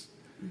banks,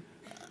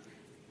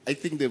 I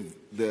think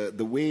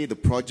the way the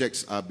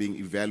projects are being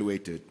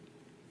evaluated,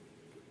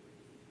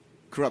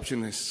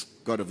 corruption has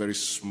got a very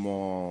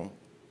small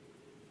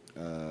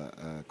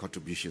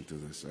contribution to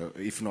this,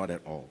 if not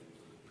at all.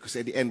 Because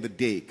at the end of the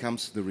day, it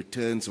comes to the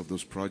returns of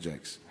those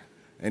projects.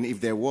 And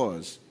if there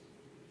was,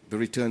 the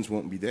returns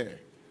won't be there.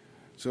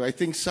 So I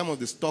think some of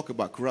this talk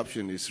about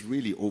corruption is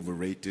really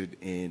overrated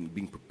and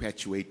being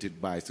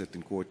perpetuated by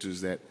certain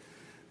quarters that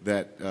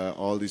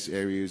all these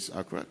areas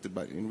are corrupted.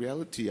 But in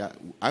reality,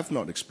 I've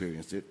not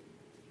experienced it.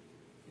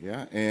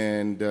 Yeah,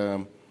 and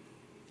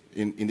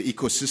in the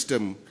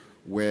ecosystem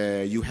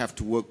where you have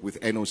to work with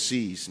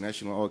NOCs,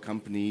 national oil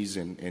companies,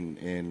 and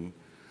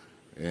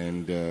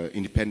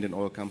independent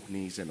oil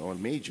companies and oil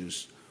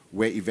majors,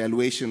 where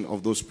evaluation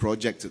of those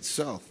projects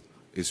itself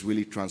is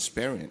really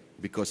transparent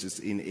because it's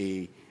in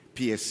a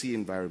PSC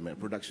environment,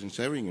 production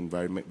sharing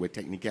environment, where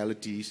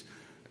technicalities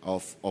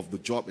of the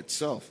job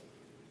itself,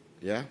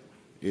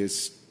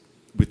 is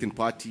within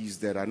parties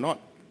that are not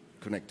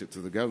connected to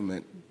the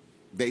government.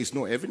 There is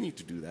no avenue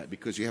to do that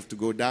because you have to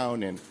go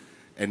down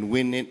and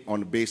win it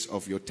on the base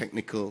of your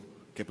technical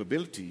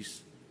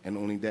capabilities, and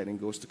only then it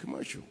goes to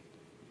commercial.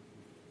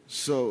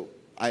 So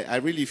I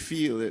really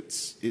feel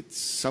it's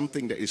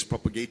something that is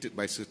propagated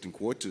by certain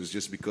quarters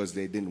just because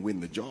they didn't win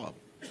the job.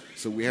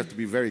 So we have to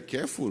be very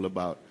careful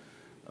about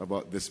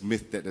this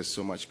myth that there's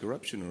so much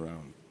corruption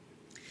around.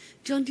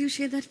 John, do you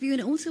share that view?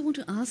 And I also want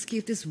to ask you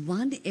if there's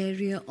one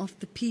area of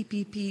the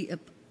PPP,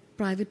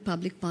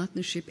 private-public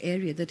partnership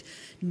area, that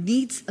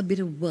needs a bit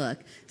of work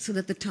so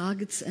that the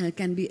targets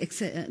can be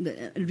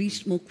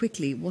reached more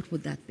quickly. What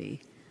would that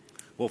be?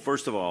 Well,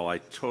 first of all, I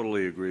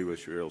totally agree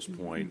with Shahril's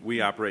point.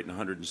 We operate in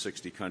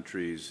 160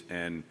 countries,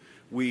 and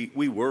we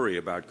worry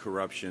about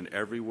corruption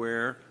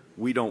everywhere.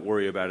 We don't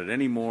worry about it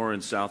any more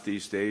in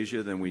Southeast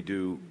Asia than we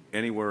do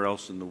anywhere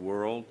else in the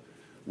world.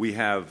 We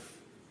have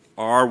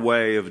our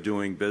way of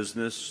doing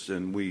business,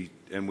 and we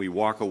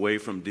walk away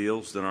from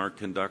deals that aren't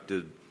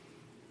conducted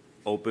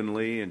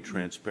openly and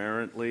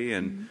transparently,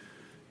 and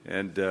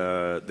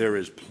there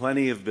is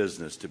plenty of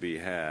business to be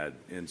had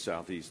in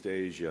Southeast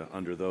Asia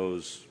under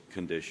those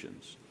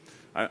conditions.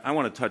 I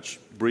want to touch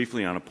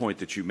briefly on a point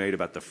that you made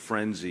about the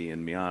frenzy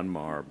in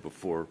Myanmar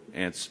before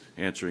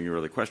answering your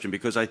other question,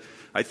 because I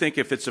think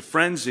if it's a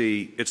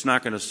frenzy, it's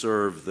not going to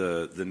serve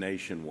the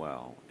nation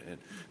well. And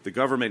the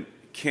government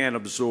can't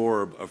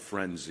absorb a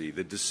frenzy.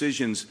 The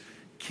decisions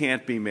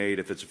can't be made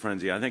if it's a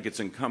frenzy. I think it's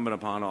incumbent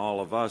upon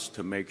all of us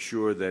to make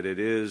sure that it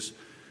is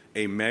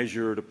a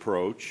measured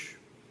approach.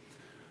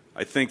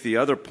 I think the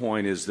other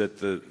point is that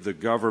the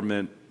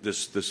government,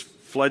 this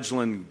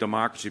fledgling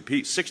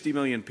democracy, 60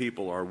 million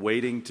people are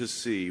waiting to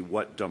see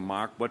what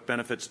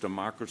benefits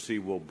democracy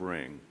will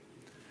bring.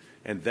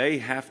 And they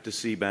have to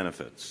see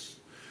benefits.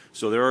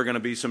 So there are going to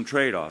be some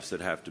trade-offs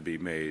that have to be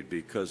made,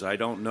 because I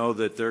don't know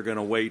that they're going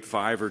to wait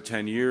 5 or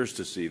 10 years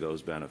to see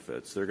those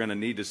benefits. They're going to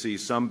need to see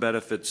some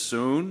benefits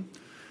soon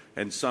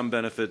and some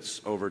benefits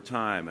over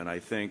time. And I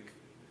think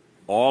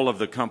all of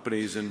the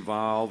companies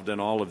involved and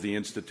all of the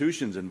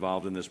institutions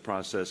involved in this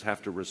process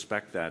have to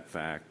respect that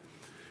fact.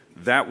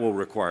 That will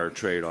require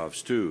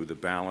trade-offs too, the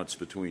balance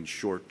between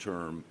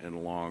short-term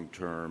and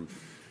long-term.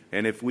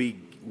 And if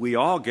we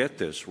all get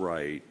this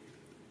right,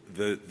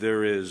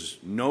 there is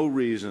no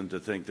reason to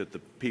think that the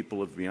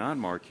people of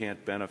Myanmar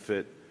can't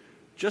benefit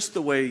just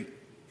the way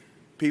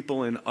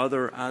people in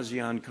other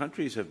ASEAN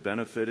countries have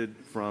benefited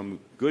from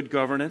good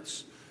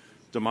governance,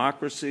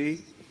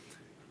 democracy,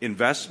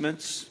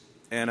 investments,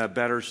 and a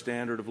better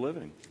standard of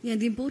living. Yeah,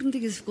 the important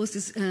thing is, of course,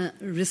 is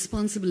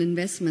responsible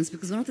investments,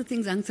 because one of the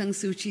things Aung San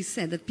Suu Kyi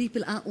said, that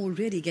people are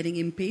already getting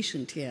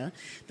impatient here,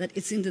 that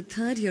it's in the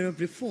third year of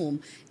reform,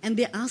 and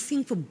they're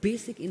asking for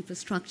basic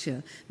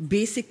infrastructure,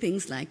 basic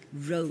things like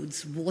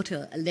roads,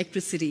 water,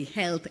 electricity,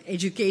 health,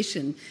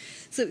 education.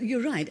 So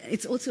you're right,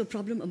 it's also a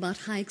problem about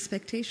high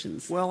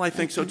expectations. Well, I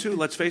think so too.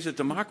 Let's face it,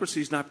 democracy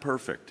is not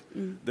perfect.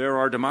 There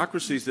are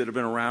democracies that have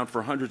been around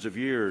for hundreds of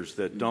years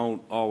that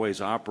don't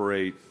always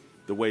operate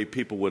the way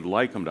people would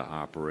like them to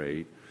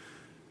operate.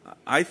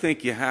 I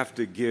think you have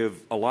to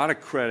give a lot of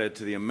credit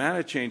to the amount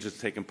of change that's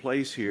taken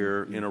place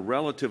here in a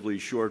relatively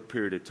short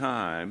period of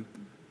time.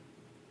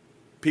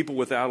 People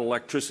without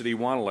electricity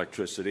want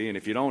electricity, and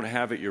if you don't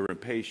have it, you're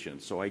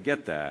impatient. So I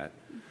get that.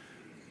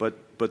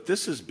 But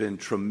this has been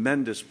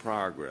tremendous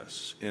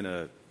progress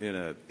in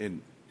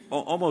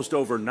almost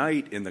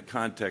overnight in the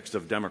context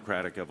of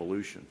democratic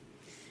evolution.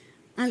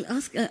 I'll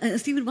ask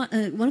Stephen,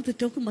 one of the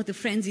talking about the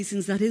frenzy,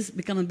 since that has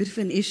become a bit of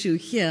an issue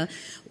here.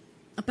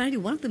 Apparently,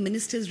 one of the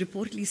ministers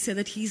reportedly said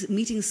that he's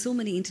meeting so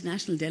many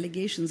international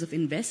delegations of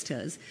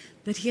investors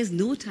that he has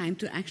no time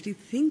to actually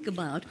think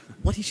about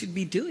what he should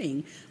be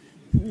doing.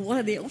 What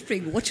are they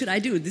offering? What should I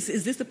do?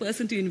 Is this the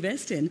person to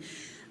invest in?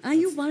 Are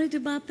you worried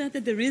about that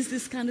there is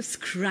this kind of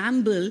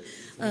scramble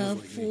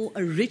for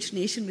a rich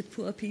nation with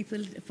poor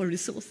people for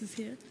resources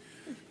here?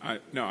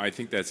 No, I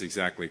think that's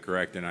exactly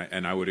correct,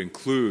 and I would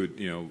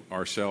include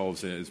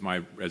ourselves as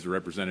a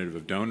representative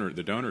of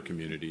the donor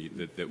community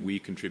that we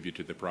contribute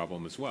to the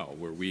problem as well,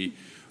 where we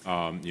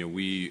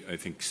I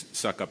think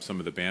suck up some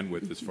of the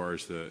bandwidth as far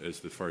as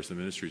the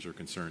ministries are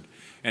concerned,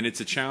 and it's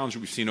a challenge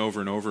we've seen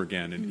over and over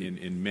again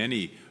in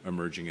many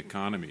emerging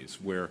economies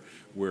where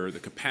the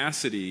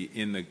capacity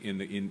in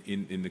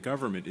the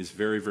government is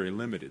very, very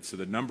limited. So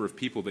the number of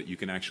people that you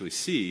can actually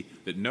see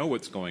that know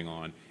what's going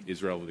on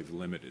is relatively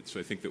limited. So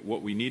I think that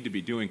what we need to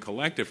be doing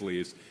collectively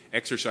is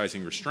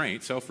exercising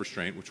restraint,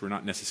 self-restraint, which we're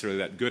not necessarily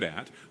that good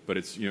at, but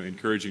it's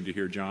encouraging to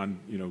hear John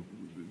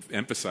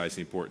emphasize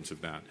the importance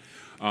of that.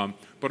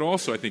 But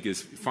also, I think,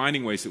 is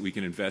finding ways that we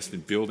can invest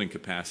in building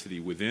capacity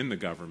within the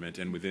government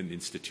and within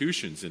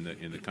institutions in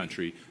the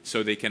country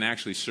so they can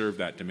actually serve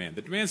that demand.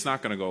 The demand's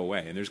not going to go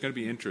away, and there's going to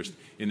be interest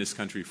in this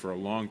country for a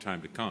long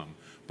time to come.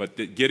 But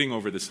getting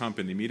over this hump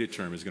in the immediate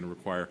term is going to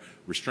require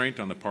restraint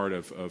on the part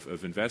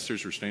of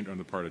investors, restraint on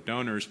the part of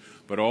donors,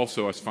 but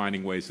also us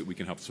finding ways that we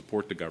can help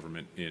support the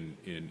government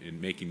in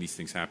making these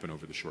things happen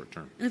over the short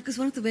term. And of course,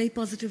 one of the very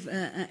positive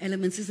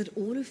elements is that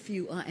all of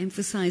you are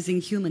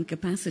emphasizing human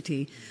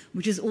capacity,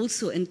 which is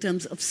also in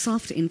terms of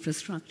soft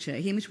infrastructure.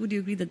 Hamish, would you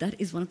agree that that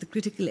is one of the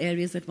critical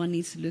areas that one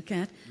needs to look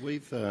at?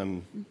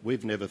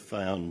 We've never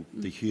found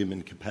the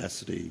human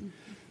capacity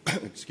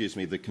excuse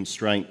me, the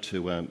constraint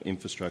to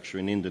infrastructure.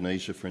 In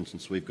Indonesia, for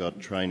instance, we've got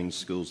training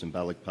schools in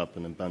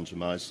Balikpapan and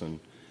Banjarmasin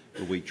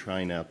where we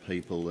train our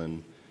people,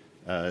 and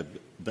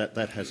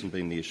that hasn't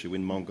been the issue.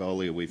 In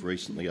Mongolia, we've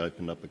recently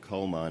opened up a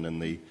coal mine,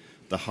 and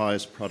the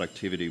highest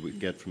productivity we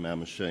get from our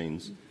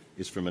machines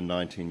is from a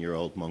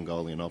 19-year-old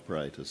Mongolian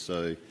operator,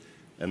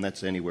 and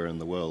that's anywhere in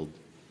the world.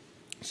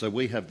 So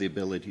we have the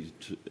ability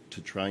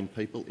to train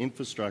people.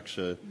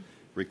 Infrastructure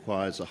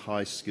requires a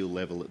high skill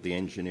level at the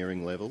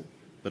engineering level,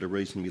 but a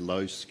reasonably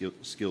low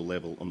skill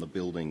level on the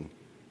building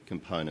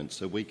component.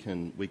 So we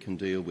can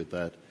deal with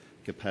that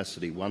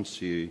capacity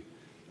once you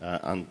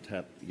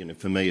untap.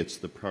 For me, it's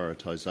the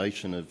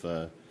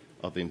prioritisation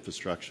of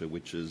infrastructure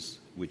which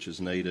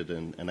is needed,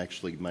 and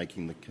actually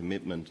making the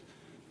commitment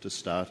to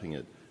starting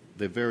it.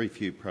 There are very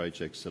few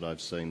projects that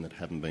I've seen that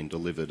haven't been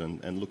delivered,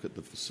 and look at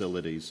the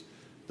facilities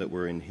that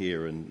we're in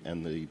here,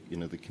 and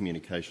the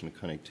communication and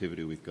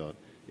connectivity we've got.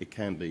 It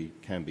can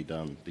be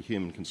done. The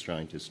human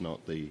constraint is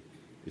not the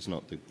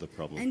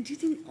problem. And do you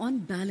think, on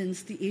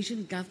balance, the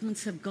Asian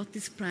governments have got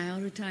these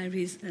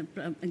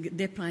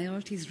their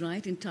priorities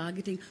right in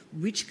targeting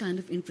which kind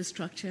of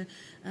infrastructure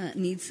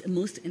needs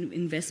most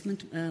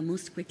investment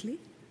most quickly?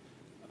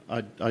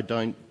 I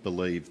don't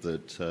believe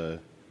that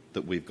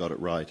we've got it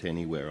right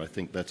anywhere. I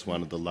think that's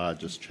one of the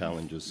largest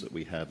challenges that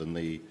we have, and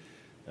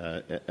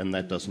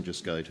that doesn't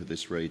just go to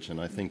this region.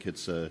 I think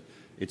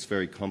it's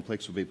very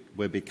complex.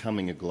 We're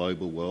becoming a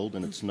global world,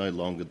 and it's no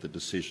longer the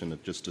decision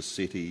of just a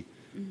city,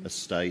 a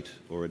state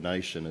or a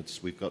nation.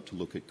 We've got to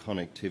look at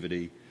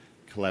connectivity,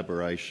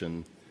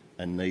 collaboration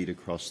and need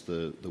across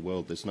the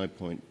world. There's no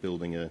point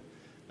building a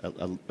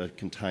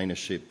container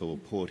ship or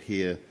port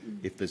here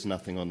if there's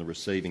nothing on the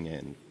receiving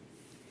end.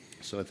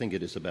 So I think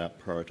it is about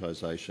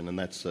prioritisation, and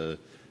that's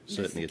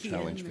certainly a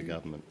challenge for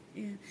government.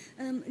 Yeah.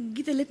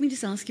 Geeta, let me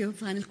just ask you a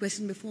final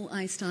question before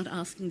I start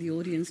asking the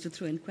audience to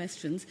throw in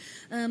questions.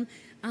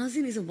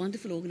 ASEAN is a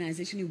wonderful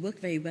organisation. You work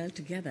very well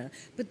together,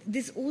 but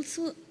there's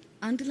also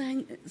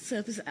underlying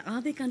surface.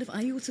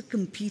 Are you also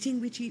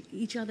competing with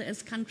each other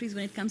as countries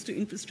when it comes to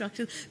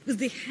infrastructure? Because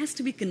there has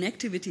to be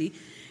connectivity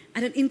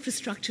at an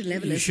infrastructure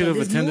level. You should have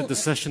attended the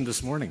session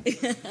this morning.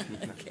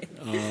 Okay.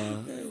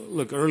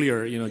 Look,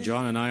 earlier,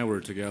 John and I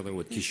were together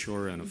with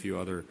Kishore and a few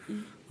other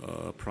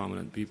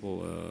prominent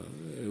people.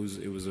 It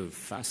was a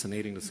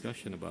fascinating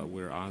discussion about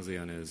where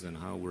ASEAN is and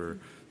how we're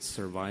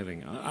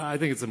surviving. I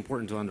think it's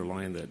important to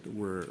underline that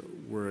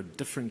we're a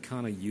different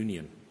kind of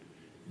union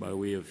by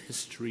way of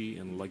history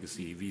and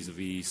legacy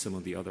vis-a-vis some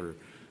of the other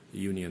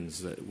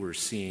unions that we're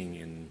seeing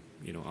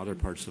in other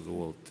parts of the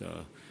world.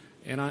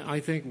 And I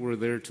think we're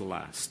there to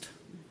last.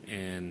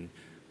 And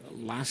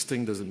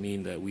lasting doesn't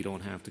mean that we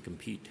don't have to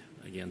compete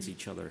against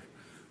each other.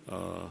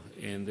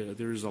 And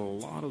there's a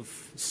lot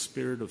of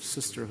spirit of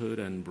sisterhood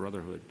and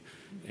brotherhood.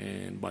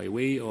 And by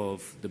way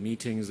of the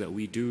meetings that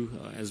we do,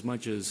 as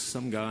much as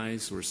some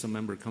guys or some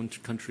member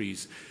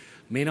countries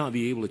may not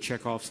be able to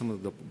check off some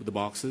of the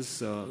boxes,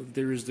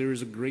 there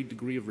is a great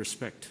degree of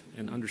respect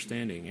and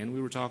understanding. And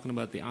we were talking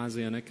about the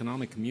ASEAN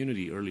Economic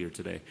Community earlier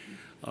today.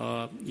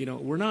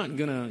 We're not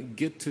going to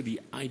get to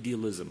the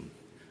idealism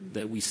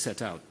that we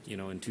set out,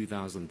 in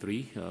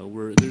 2003.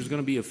 There's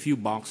going to be a few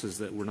boxes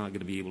that we're not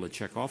going to be able to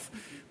check off,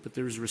 but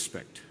there's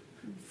respect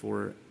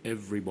for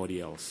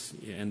everybody else.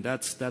 And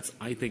that's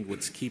I think,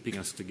 what's keeping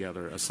us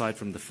together, aside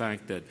from the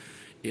fact that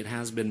it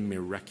has been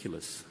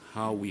miraculous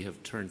how we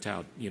have turned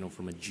out,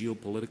 from a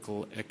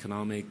geopolitical,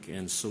 economic,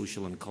 and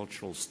social and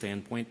cultural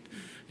standpoint.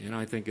 And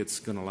I think it's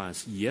going to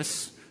last.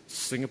 Yes,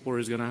 Singapore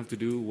is going to have to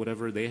do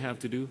whatever they have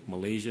to do.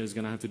 Malaysia is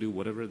going to have to do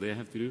whatever they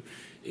have to do.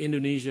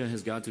 Indonesia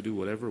has got to do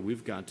whatever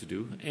we've got to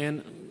do.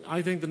 And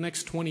I think the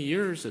next 20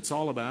 years, it's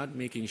all about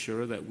making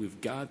sure that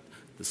we've got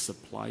the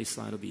supply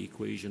side of the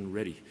equation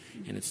ready.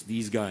 And it's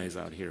these guys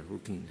out here who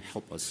can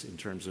help us in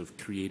terms of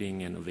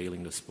creating and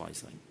availing the supply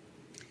side.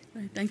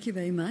 Thank you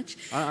very much.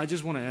 I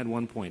just want to add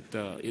one point.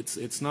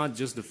 It's not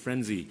just the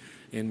frenzy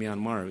in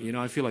Myanmar.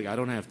 I feel like I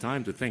don't have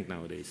time to think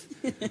nowadays.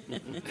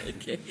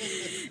 Okay.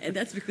 And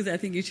that's because I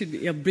think you should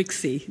be a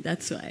BRICSy.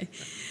 That's why.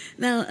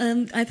 Now,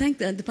 I thank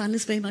the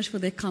panelists very much for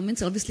their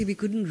comments. Obviously, we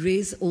couldn't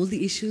raise all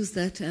the issues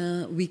that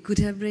we could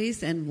have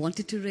raised and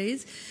wanted to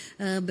raise,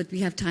 but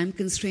we have time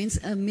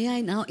constraints. May I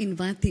now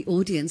invite the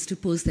audience to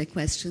pose their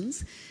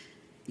questions?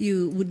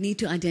 You would need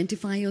to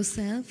identify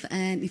yourself,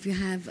 and if you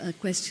have a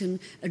question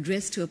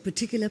addressed to a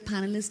particular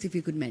panelist, if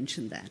you could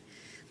mention that.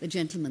 the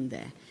gentleman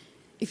there.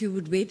 If you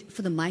would wait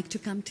for the mic to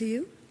come to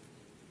you.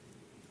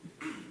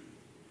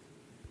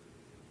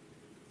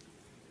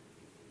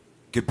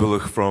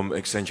 Gidbulloch from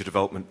Accenture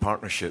Development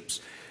Partnerships.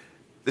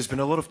 There's been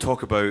a lot of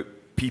talk about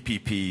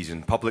PPPs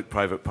and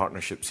public-private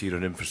partnerships here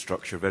in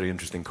infrastructure, very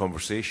interesting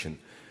conversation.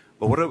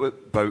 But what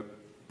about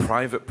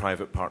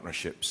private-private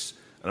partnerships?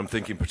 And I'm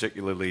thinking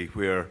particularly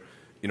where,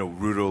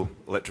 rural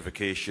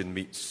electrification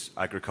meets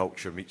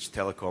agriculture, meets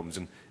telecoms.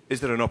 And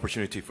is there an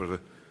opportunity for the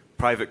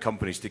private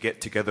companies to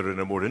get together in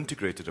a more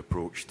integrated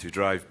approach to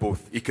drive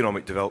both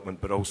economic development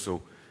but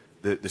also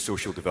the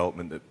social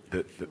development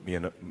that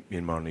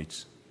Myanmar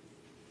needs?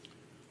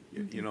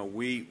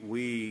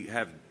 We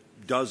have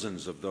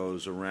dozens of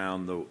those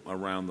around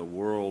the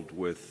world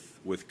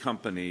with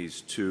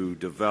companies to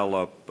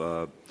develop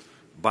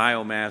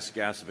biomass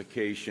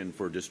gasification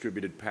for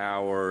distributed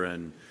power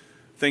and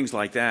things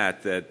like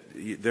that. That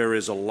there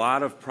is a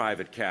lot of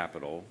private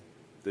capital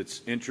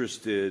that's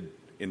interested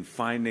in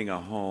finding a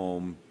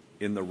home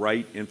in the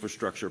right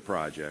infrastructure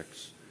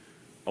projects,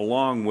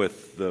 along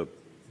with the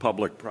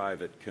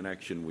public-private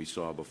connection we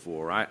saw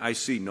before. I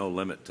see no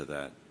limit to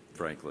that,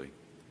 frankly.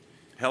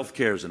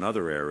 Healthcare is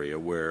another area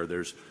where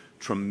there's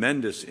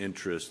tremendous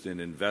interest in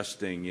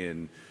investing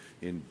in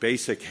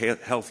basic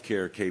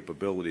healthcare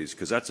capabilities,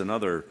 because that's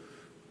another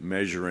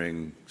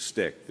measuring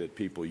stick that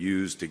people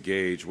use to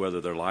gauge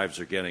whether their lives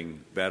are getting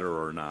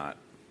better or not.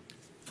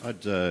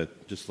 I'd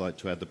just like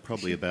to add that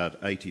probably about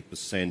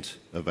 80%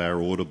 of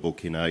our order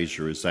book in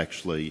Asia is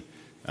actually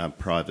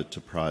private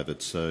to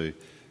private. So,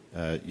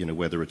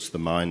 whether it's the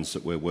mines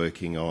that we're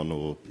working on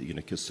or,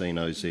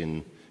 casinos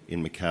in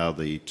Macau,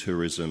 the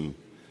tourism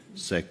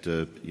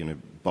sector,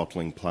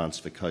 bottling plants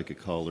for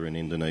Coca-Cola in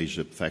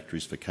Indonesia,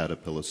 factories for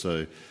Caterpillar.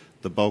 So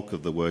the bulk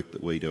of the work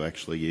that we do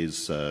actually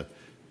is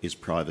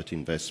private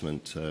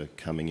investment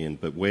coming in.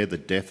 But where the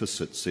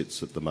deficit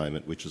sits at the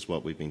moment, which is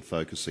what we've been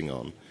focusing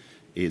on,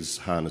 is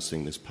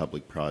harnessing this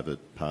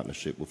public-private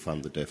partnership will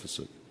fund the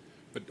deficit.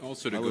 But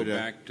also to go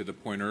back to the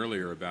point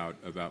earlier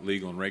about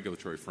legal and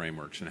regulatory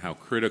frameworks and how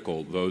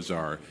critical those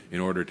are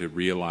in order to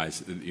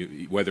realize,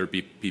 whether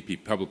it be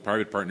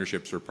public-private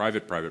partnerships or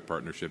private-private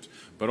partnerships,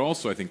 but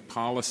also I think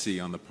policy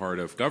on the part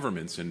of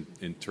governments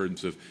in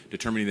terms of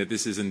determining that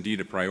this is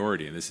indeed a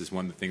priority and this is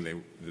one thing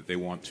that they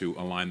want to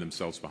align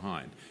themselves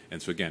behind.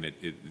 And so again,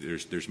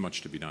 there's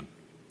much to be done.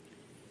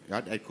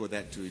 I'd echo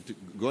that too.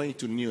 Going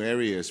to new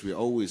areas, we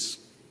always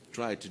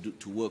try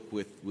to work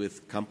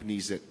with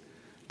companies that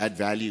add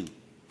value.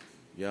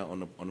 Yeah,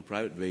 on a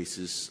private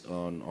basis.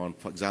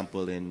 For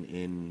example,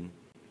 in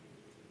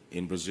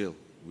Brazil,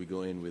 we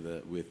go in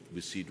with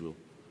Seadrill,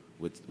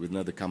 with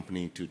another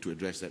company to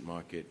address that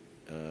market.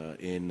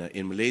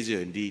 In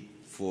Malaysia, indeed,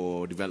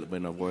 for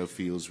development of oil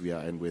fields, we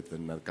are in with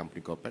another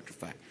company called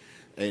Petrofac,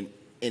 and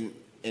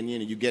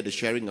you get the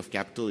sharing of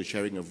capital, the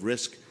sharing of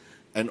risk,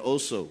 and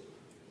also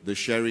the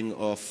sharing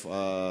of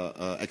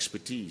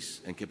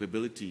expertise and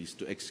capabilities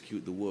to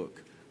execute the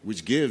work,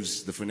 which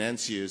gives the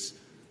financiers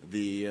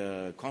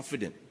the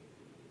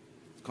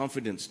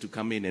confidence to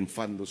come in and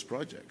fund those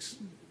projects.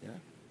 Yeah.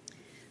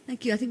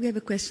 Thank you. I think we have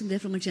a question there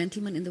from a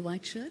gentleman in the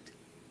white shirt.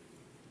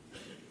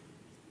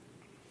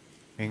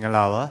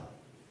 Mingalawa.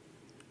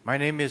 My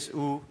name is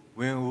U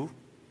Wing U.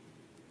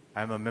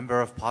 I'm a member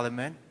of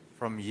parliament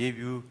from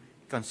Yebu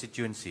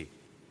constituency.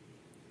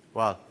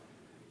 Well,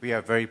 we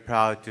are very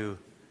proud to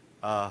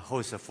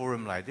host a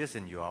forum like this,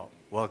 and you are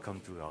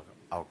welcome to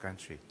our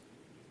country.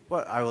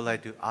 What I would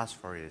like to ask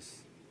for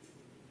is,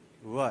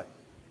 what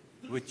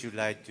would you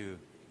like to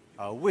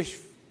wish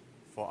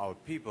for our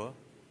people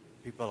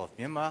of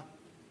Myanmar,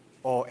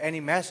 or any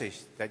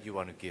message that you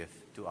want to give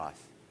to us?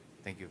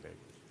 Thank you very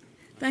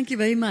much. Thank you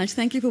very much.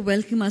 Thank you for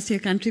welcoming us to your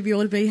country. We're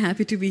all very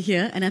happy to be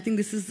here, and I think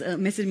this is a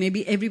message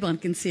maybe everyone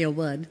can say a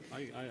word.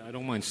 I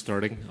don't mind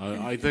starting.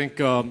 I think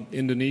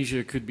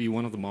Indonesia could be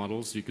one of the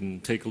models you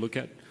can take a look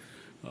at.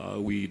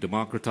 We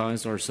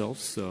democratized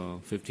ourselves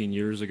 15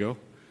 years ago.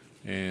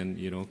 And,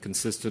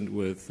 consistent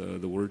with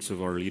the words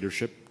of our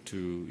leadership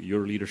to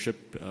your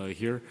leadership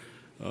here,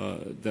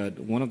 that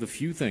one of the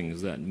few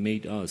things that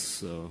made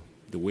us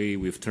the way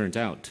we've turned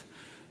out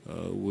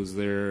was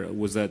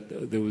that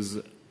there was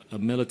a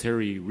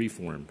military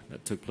reform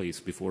that took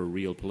place before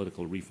real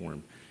political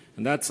reform.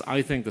 And that's,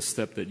 I think, the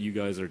step that you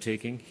guys are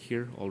taking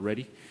here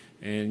already.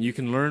 And you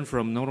can learn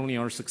from not only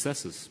our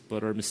successes,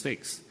 but our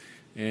mistakes.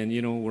 And,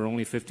 we're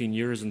only 15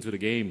 years into the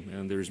game,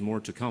 and there's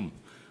more to come.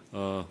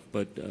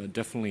 But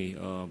definitely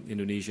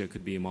Indonesia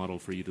could be a model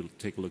for you to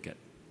take a look at.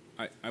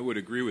 I would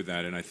agree with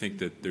that, and I think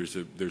that there's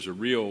a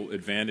real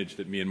advantage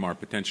that Myanmar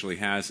potentially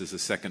has as a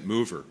second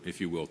mover,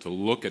 if you will, to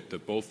look at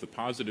both the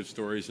positive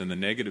stories and the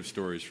negative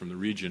stories from the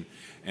region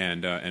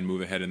and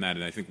move ahead in that.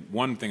 And I think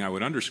one thing I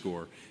would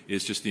underscore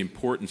is just the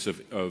importance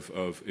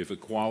of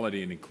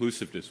equality and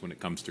inclusiveness when it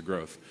comes to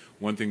growth.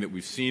 One thing that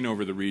we've seen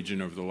over the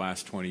region over the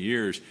last 20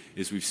 years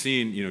is we've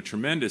seen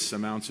tremendous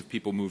amounts of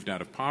people moved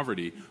out of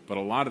poverty, but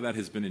a lot of that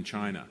has been in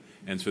China.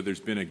 And so there's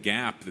been a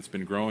gap that's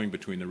been growing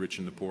between the rich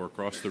and the poor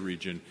across the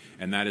region.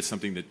 and that is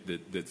something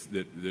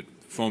that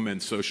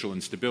foments social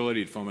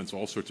instability. It foments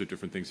all sorts of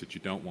different things that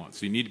you don't want.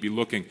 So you need to be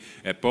looking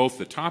at both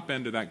the top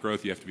end of that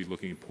growth. You have to be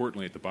looking,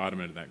 importantly, at the bottom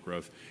end of that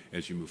growth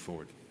as you move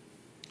forward.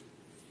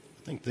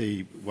 I think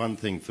the one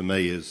thing for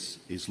me is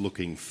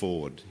looking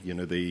forward.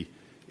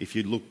 If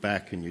you look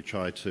back and you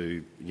try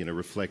to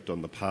reflect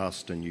on the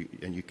past, and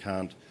you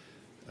can't,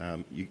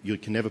 you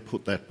can never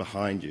put that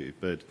behind you.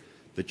 But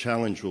the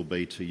challenge will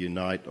be to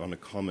unite on a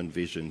common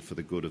vision for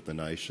the good of the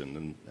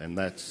nation, and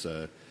that's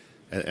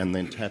and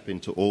then tap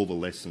into all the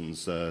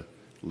lessons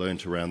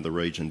learnt around the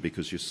region,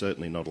 because you're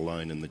certainly not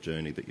alone in the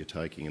journey that you're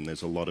taking, and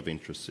there's a lot of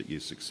interest that you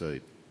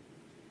succeed.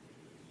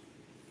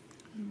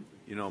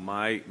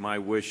 My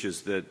wish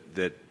is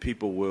that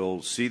people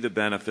will see the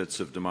benefits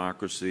of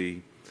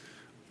democracy,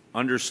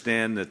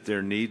 understand that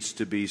there needs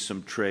to be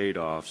some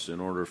trade-offs in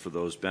order for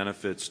those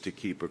benefits to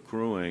keep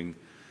accruing,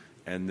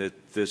 and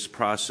that this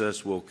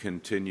process will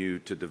continue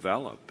to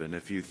develop. And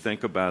if you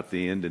think about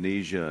the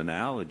Indonesia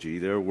analogy,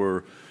 there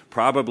were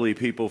probably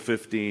people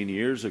 15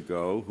 years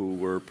ago who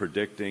were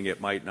predicting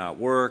it might not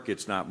work,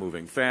 it's not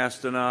moving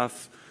fast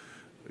enough,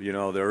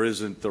 there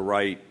isn't the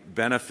right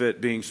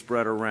benefit being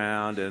spread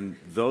around, and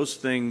those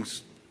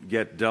things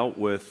get dealt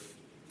with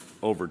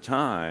over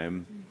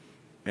time.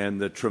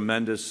 And the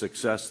tremendous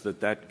success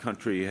that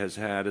country has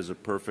had is a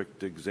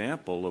perfect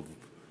example of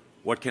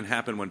what can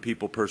happen when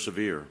people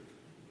persevere.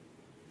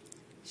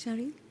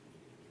 Shahril?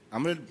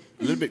 I'm a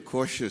little bit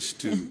cautious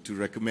to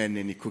recommend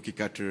any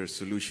cookie-cutter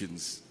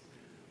solutions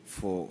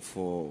for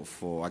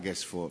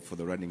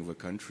the running of a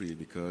country,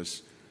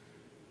 because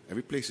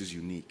every place is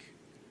unique,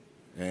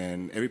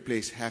 and every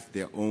place have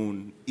their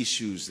own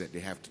issues that they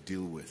have to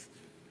deal with.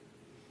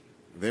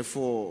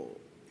 Therefore,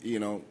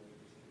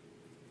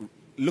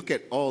 look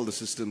at all the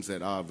systems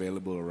that are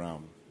available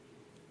around,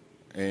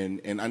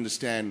 and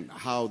understand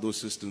how those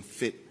systems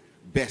fit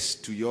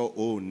best to your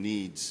own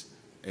needs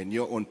and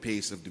your own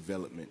pace of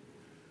development.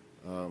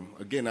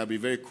 Again, I'll be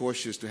very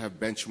cautious to have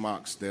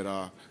benchmarks that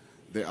are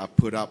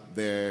put up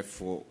there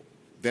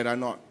that are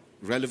not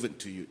relevant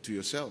to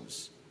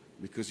yourselves,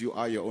 because you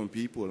are your own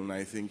people, and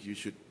I think you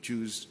should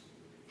choose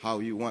how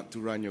you want to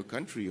run your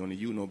country. Only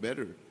you know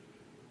better.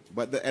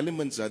 But the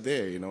elements are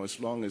there, as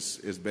long as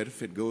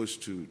benefit goes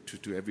to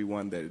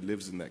everyone that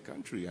lives in that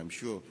country. I'm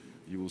sure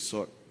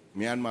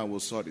Myanmar will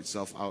sort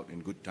itself out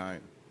in good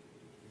time.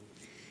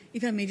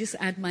 If I may just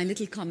add my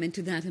little comment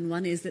to that, and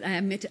one is that I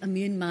met a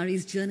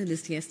Myanmarese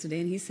journalist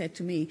yesterday, and he said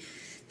to me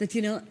that,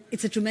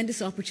 it's a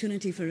tremendous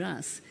opportunity for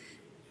us.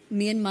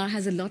 Myanmar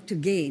has a lot to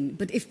gain,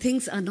 but if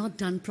things are not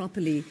done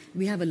properly,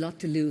 we have a lot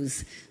to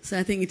lose. So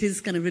I think it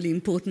is kind of really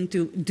important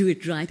to do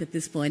it right at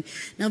this point.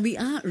 Now, we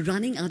are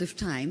running out of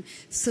time,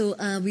 so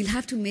we'll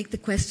have to make the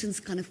questions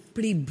kind of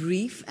pretty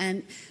brief,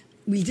 and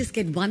we'll just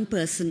get one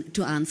person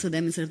to answer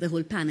them instead of the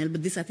whole panel.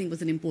 But this, I think,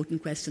 was an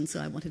important question, so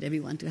I wanted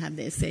everyone to have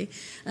their say.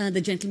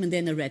 The gentleman there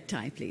in a red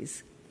tie,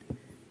 please.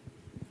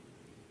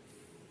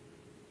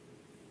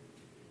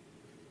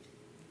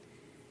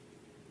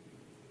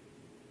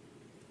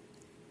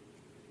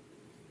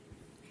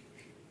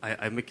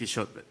 I make it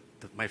short, but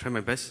I try my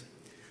best.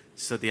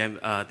 So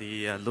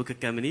the local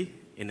company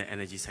in the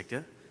energy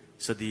sector.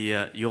 So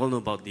you all know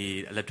about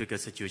the electrical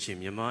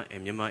situation in Myanmar,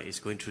 and Myanmar is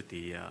going through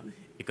the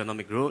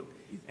economic growth,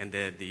 and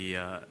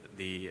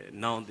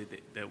now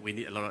we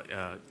need a lot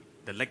of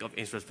the lack of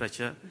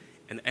infrastructure,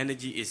 and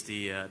energy is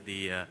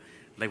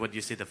like what you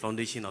say, the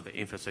foundation of the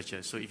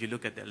infrastructure. So if you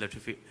look at the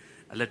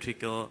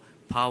electrical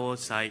power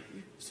side,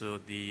 so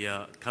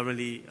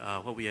currently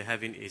what we are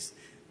having is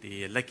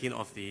the lacking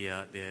of the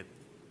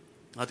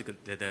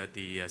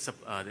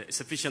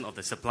sufficient of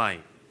the supply.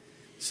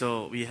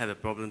 So we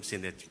have problems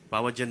in the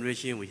power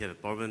generation, we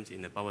have problems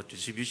in the power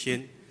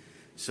distribution.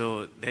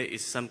 So there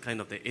is some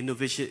kind of the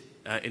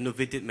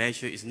innovative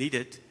measure is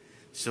needed.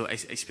 So I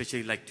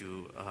especially like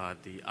to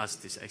ask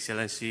this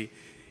Excellency,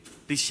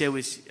 please share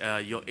with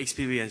your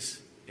experience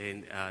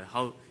in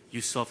how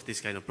you solve this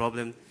kind of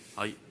problem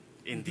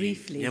in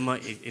Myanmar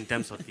in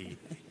terms of the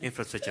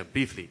infrastructure.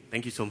 Briefly,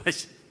 thank you so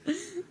much.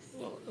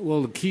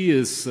 Well, the key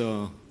is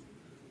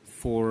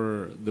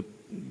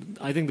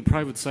I think the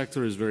private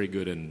sector is very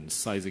good in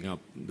sizing up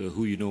the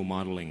who you know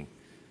modeling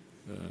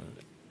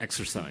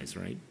exercise,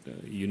 right?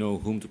 You know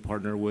whom to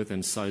partner with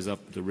and size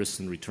up the risk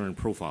and return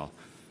profile.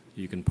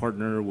 You can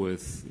partner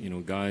with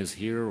guys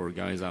here or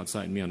guys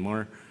outside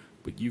Myanmar,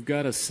 but you've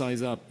got to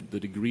size up the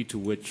degree to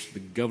which the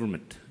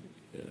government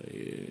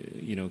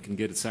can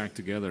get its act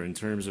together in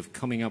terms of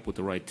coming up with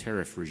the right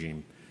tariff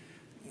regime,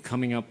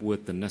 coming up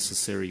with the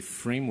necessary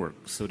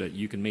framework so that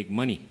you can make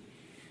money.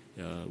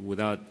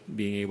 Without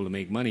being able to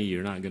make money,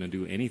 you're not going to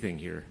do anything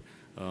here.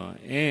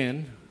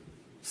 And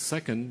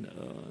second,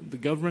 the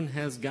government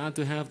has got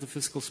to have the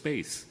fiscal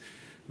space,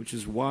 which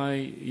is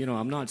why,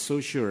 I'm not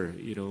so sure,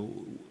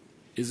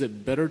 is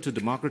it better to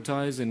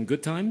democratize in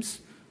good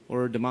times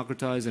or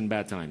democratize in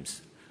bad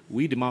times?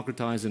 We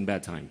democratize in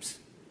bad times.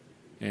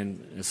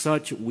 And as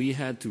such, we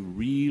had to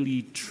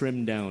really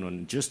trim down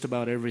on just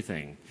about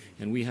everything.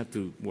 And we had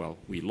to,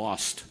 we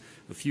lost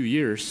a few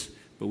years,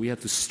 but we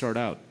have to start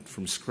out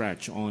from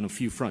scratch on a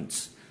few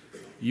fronts.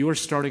 You are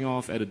starting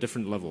off at a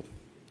different level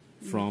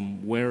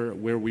from where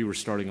we were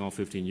starting off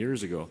 15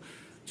 years ago.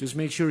 Just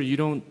make sure you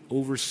don't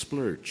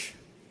over-splurge.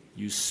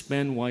 You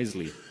spend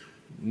wisely.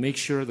 Make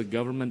sure the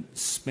government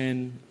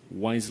spend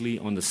wisely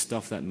on the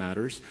stuff that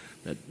matters,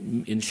 that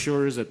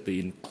ensures that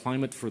the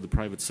climate for the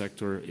private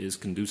sector is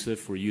conducive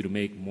for you to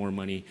make more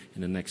money in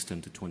the next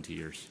 10 to 20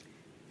 years.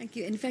 Thank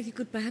you. In fact, you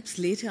could perhaps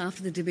later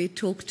after the debate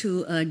talk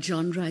to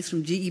John Rice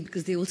from GE,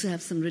 because they also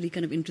have some really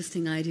kind of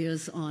interesting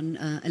ideas on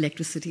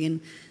electricity and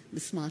the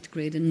smart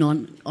grid and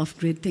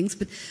non-off-grid things.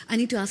 But I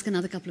need to ask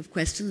another couple of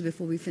questions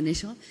before we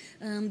finish off.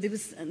 There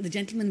was the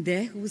gentleman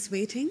there who was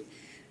waiting.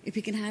 If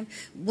we can have,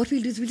 what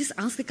we'll do is we'll just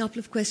ask a couple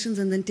of questions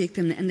and then take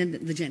them, and then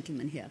the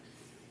gentleman here.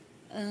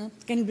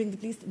 Can you bring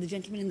please the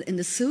gentleman in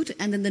the suit?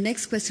 And then the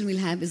next question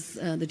we'll have is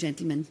the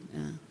gentleman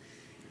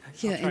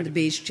here in the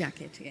beige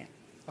jacket. Yeah.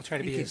 I'll try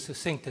to be as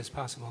succinct as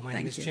possible. My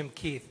name is Jim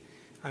Keith.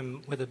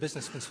 I'm with a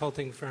business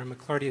consulting firm,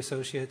 McClarty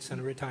Associates, and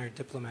a retired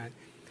diplomat.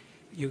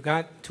 You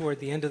got toward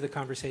the end of the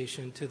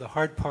conversation to the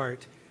hard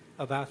part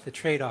about the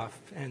trade-off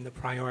and the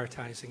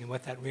prioritizing and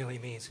what that really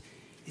means.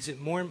 Is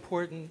it more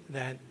important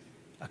that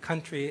a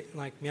country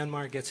like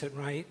Myanmar gets it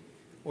right,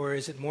 or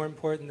is it more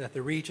important that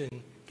the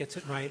region gets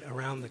it right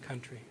around the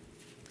country?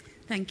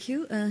 Thank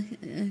you.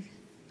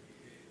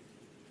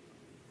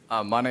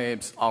 My name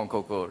is Aung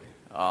Kokur,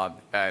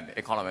 an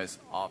economist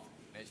of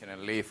National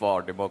League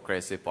for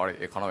Democracy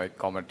Party Economic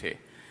Committee.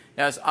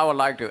 Yes, I would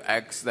like to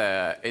ask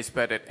the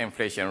expected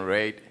inflation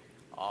rate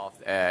of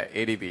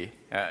ADB.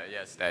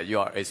 Yes, you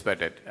are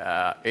expected.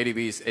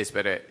 ADB's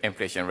expected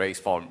inflation rates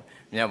for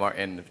Myanmar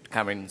in the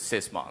coming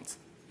 6 months.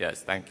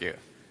 Yes, thank you.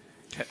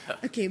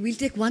 Okay, we'll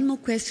take one more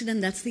question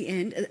and that's the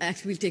end.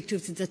 Actually, we'll take two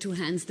since there are two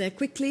hands there.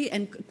 Quickly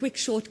and quick,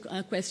 short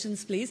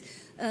questions, please.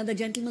 The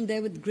gentleman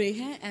there with grey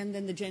hair and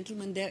then the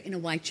gentleman there in a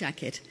white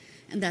jacket.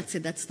 And that's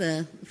it. That's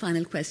the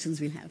final questions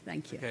we'll have.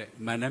 Thank you. Okay,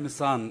 my name is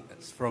San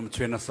from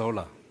China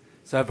Solar.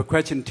 So I have a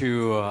question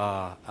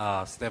to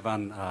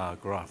Stefan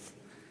Groff.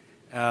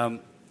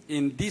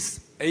 In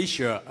this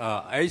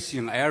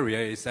ASEAN area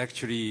is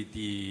actually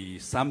the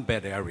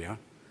sunbed area.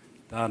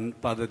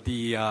 But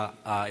the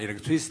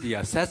electricity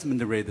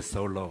assessment rate is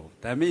so low.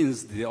 That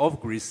means the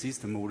off-grid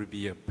system would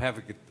be a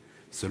perfect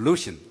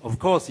solution. Of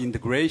course,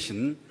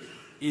 integration,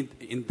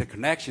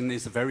 interconnection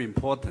is very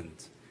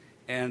important.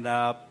 And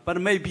but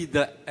maybe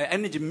the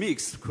energy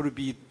mix could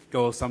be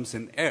go some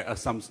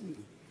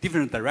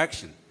different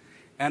direction.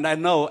 And I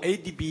know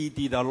ADB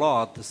did a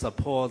lot to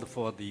support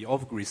for the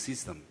off-grid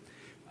system.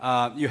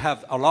 You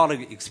have a lot of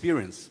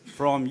experience.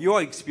 From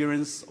your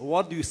experience,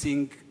 what do you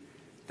think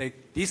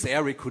this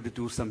area could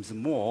do something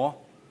more,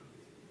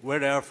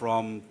 whether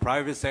from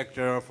private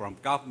sector, from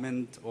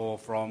government, or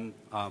from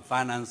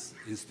finance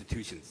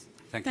institutions?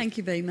 Thank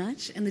you very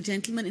much. And the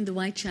gentleman in the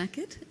white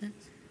jacket?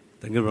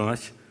 Thank you very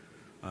much.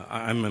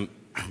 I'm a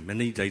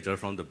manager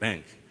from the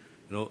bank.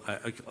 You know,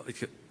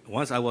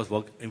 once I was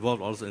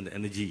involved also in the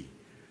energy.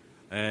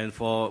 And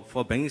for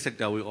banking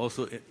sector, we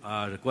also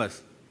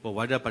request for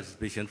wider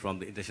participation from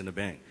the international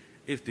bank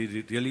if they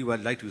really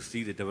would like to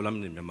see the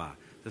development in Myanmar.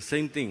 The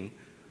same thing.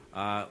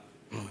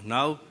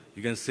 Now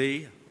you can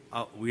say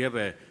we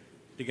have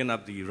taken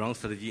up the wrong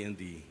strategy in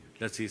the,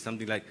 let's say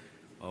something like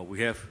we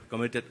have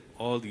committed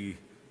all the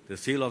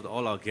sale of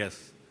all our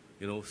gas,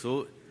 you know.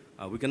 So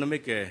we're gonna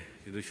make a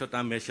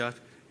short-term measure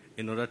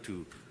in order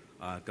to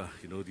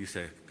this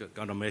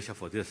countermeasure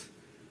for this.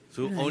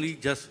 So right. Only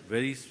just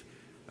very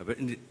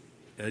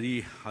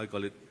how you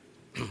call it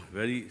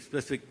very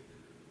specific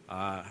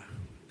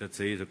let's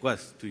say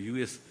request to you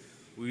is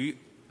we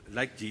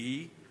like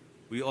GE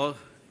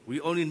we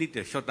only need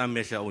a short-term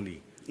measure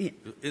only. Yeah.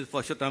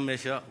 For short-term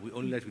measure, we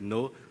only like to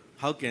know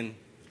how do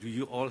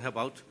you all help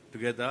out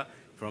together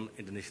from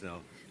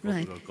international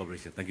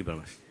cooperation. Thank you very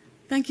much.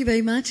 Thank you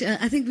very much.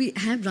 I think we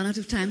have run out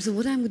of time. So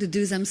what I'm going to do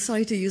is I'm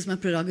sorry to use my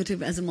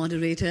prerogative as a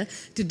moderator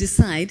to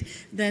decide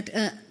that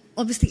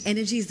obviously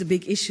energy is the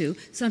big issue.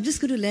 So I'm just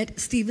going to let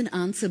Stephen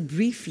answer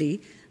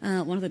briefly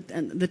one of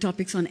the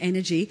topics on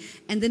energy,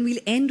 and then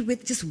we'll end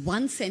with just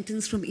one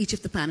sentence from each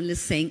of the panelists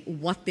saying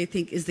what they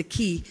think is the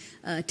key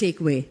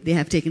takeaway they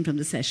have taken from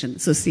the session.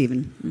 So,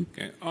 Stephen.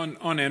 Okay.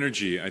 On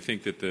energy, I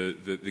think that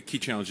the key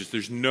challenge is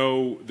there's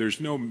no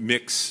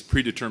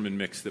predetermined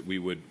mix that we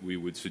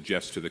would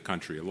suggest to the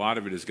country. A lot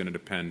of it is going to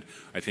depend,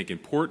 I think,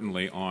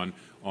 importantly on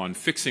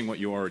fixing what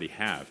you already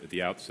have at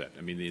the outset.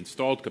 I mean, the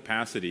installed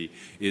capacity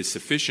is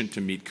sufficient to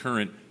meet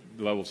current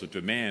levels of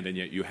demand, and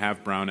yet you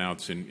have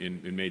brownouts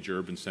in major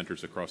urban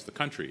centers across the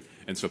country.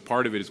 And so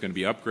part of it is going to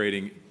be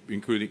upgrading,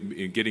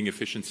 including getting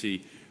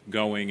efficiency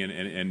going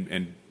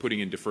and putting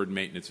in deferred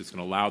maintenance. It's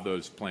going to allow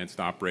those plants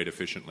to operate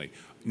efficiently.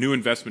 New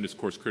investment is, of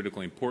course,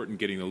 critically important,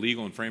 getting the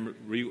legal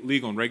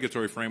and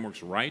regulatory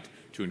frameworks right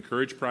to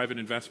encourage private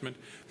investment.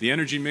 The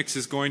energy mix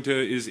is going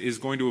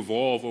to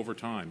evolve over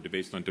time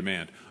based on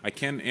demand. I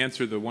can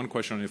answer the one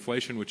question on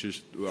inflation, which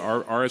is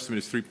our estimate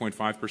is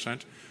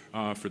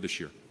 3.5% for this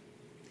year.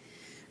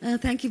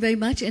 Thank you very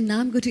much. And now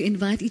I'm going to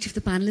invite each of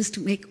the panelists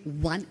to make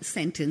one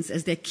sentence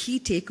as their key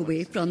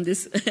takeaway from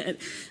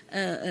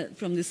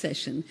this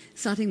session.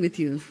 Starting with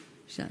you,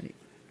 Shahril.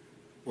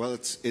 Well,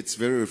 it's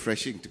very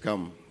refreshing to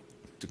come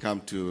to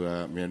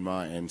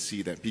Myanmar and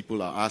see that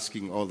people are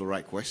asking all the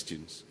right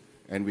questions.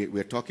 And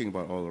we're talking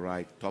about all the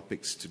right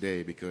topics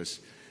today because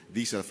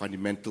these are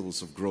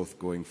fundamentals of growth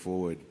going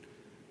forward.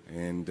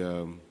 And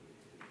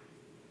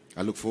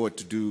I look forward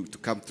to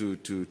come to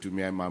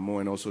Myanmar more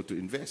and also to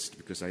invest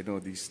because I know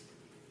these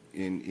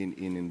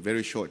in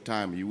very short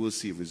time you will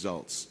see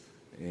results.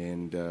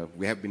 And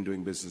we have been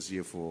doing business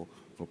here for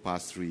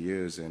past 3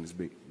 years and it's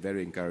been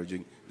very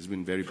encouraging. It's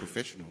been very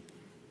professional.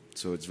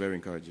 So it's very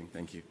encouraging.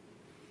 Thank you.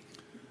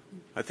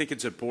 I think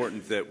it's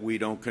important that we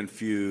don't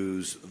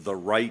confuse the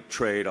right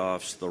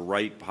trade-offs, the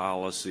right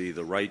policy,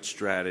 the right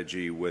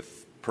strategy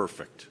with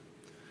perfect.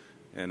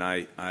 And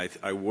I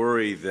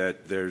worry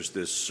that there's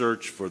this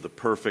search for the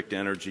perfect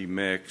energy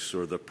mix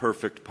or the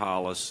perfect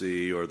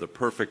policy or the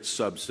perfect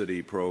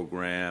subsidy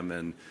program.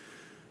 And,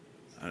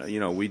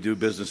 we do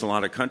business in a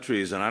lot of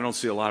countries, and I don't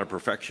see a lot of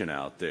perfection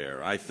out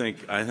there. I think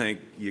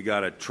you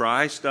got to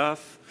try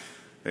stuff,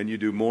 and you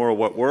do more of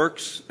what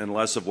works and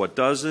less of what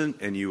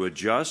doesn't, and you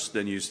adjust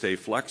and you stay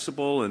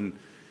flexible, and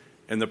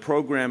the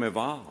program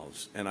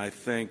evolves. And I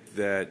think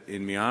that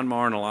in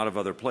Myanmar and a lot of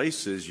other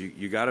places,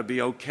 you got to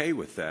be okay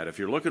with that. If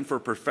you're looking for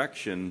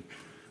perfection,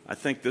 I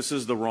think this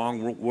is the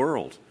wrong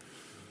world.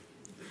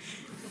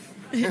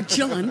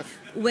 John,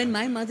 when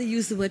my mother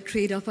used the word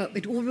trade-off,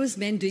 it always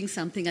meant doing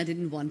something I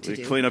didn't want to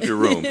do. Clean up your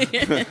room.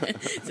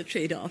 It's a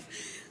trade-off.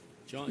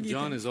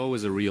 John is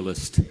always a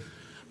realist.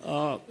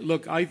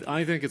 Look,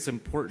 I think it's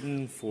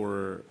important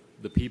for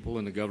the people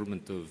and the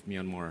government of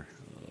Myanmar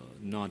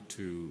not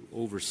to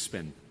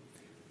overspend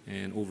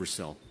and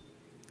oversell.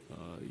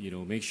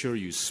 Make sure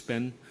you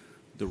spend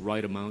the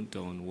right amount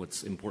on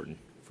what's important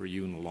for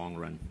you in the long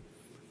run.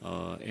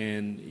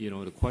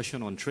 The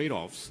question on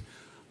trade-offs,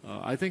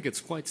 I think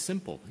it's quite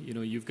simple.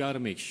 You've got to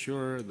make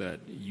sure that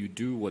you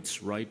do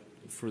what's right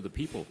for the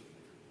people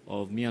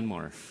of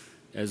Myanmar.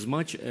 As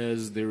much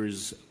as there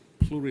is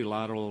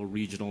plurilateral,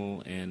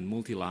 regional, and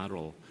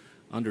multilateral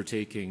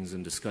undertakings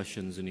and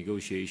discussions and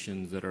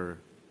negotiations that are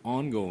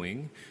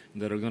ongoing,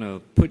 that are going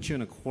to put you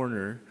in a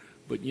corner,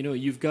 but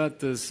you've got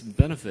this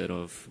benefit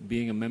of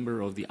being a member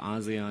of the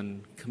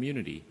ASEAN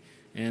community,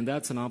 and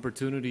that's an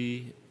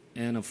opportunity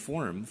and a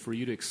forum for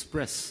you to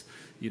express,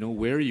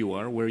 where you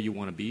are, where you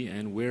want to be,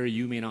 and where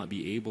you may not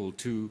be able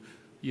to,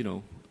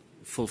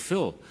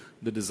 fulfill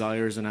the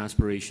desires and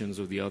aspirations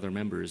of the other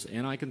members.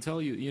 And I can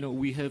tell you,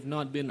 we have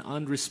not been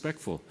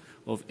unrespectful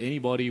of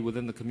anybody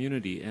within the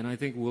community, and I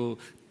think we'll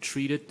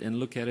treat it and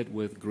look at it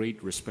with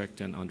great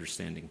respect and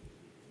understanding.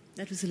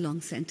 That was a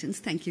long sentence.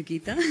 Thank you,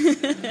 Geeta.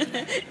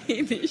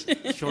 Hamish.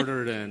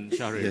 Shorter than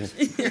Shahril's.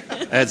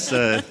 Yeah. As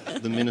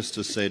the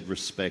Minister said,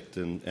 respect,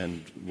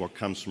 and what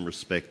comes from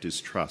respect is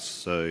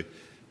trust. So,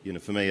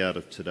 for me out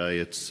of today,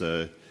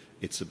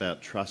 it's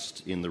about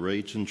trust in the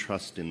region,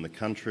 trust in the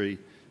country.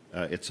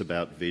 It's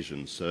about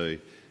vision. So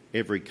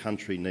every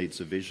country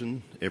needs a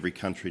vision. Every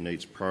country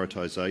needs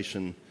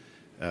prioritisation,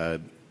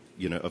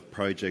 of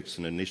projects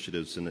and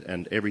initiatives,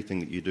 and everything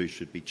that you do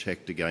should be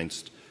checked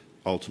against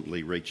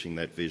ultimately reaching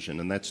that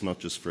vision. And that's not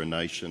just for a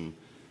nation,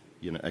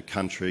 a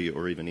country,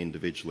 or even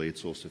individually.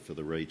 It's also for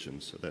the region.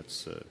 So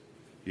that's,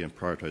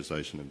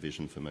 prioritisation and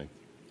vision for me.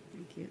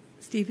 Thank you.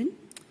 Stephen?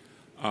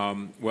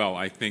 Well,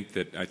 I think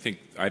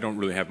I don't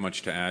really have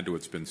much to add to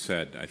what's been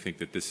said. I think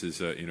that this is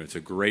it's a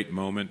great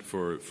moment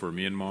for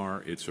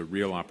Myanmar. It's a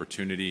real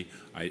opportunity.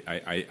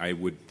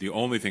 The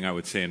only thing I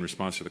would say in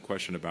response to the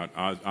question about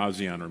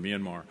ASEAN or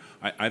Myanmar,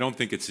 I don't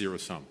think it's zero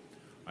sum.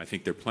 I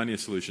think there are plenty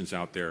of solutions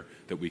out there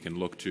that we can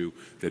look to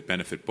that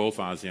benefit both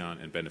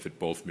ASEAN and benefit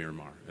both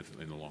Myanmar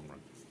in the long run.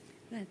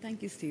 Right,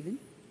 thank you, Stephen.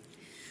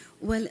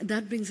 Well,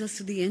 that brings us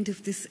to the end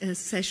of this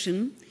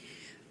session.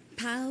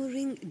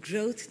 Powering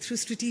growth through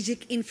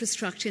strategic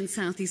infrastructure in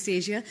Southeast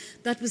Asia.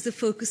 That was the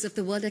focus of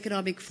the World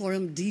Economic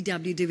Forum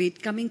DW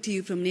debate, coming to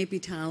you from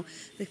Naypyidaw,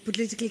 the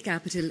political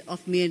capital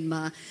of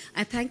Myanmar.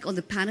 I thank all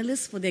the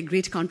panelists for their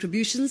great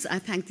contributions. I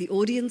thank the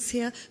audience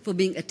here for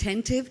being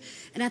attentive.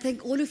 And I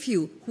thank all of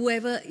you,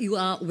 whoever you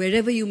are,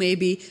 wherever you may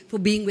be, for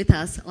being with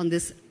us on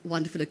this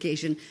wonderful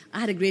occasion. I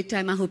had a great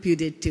time. I hope you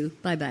did too.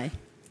 Bye-bye.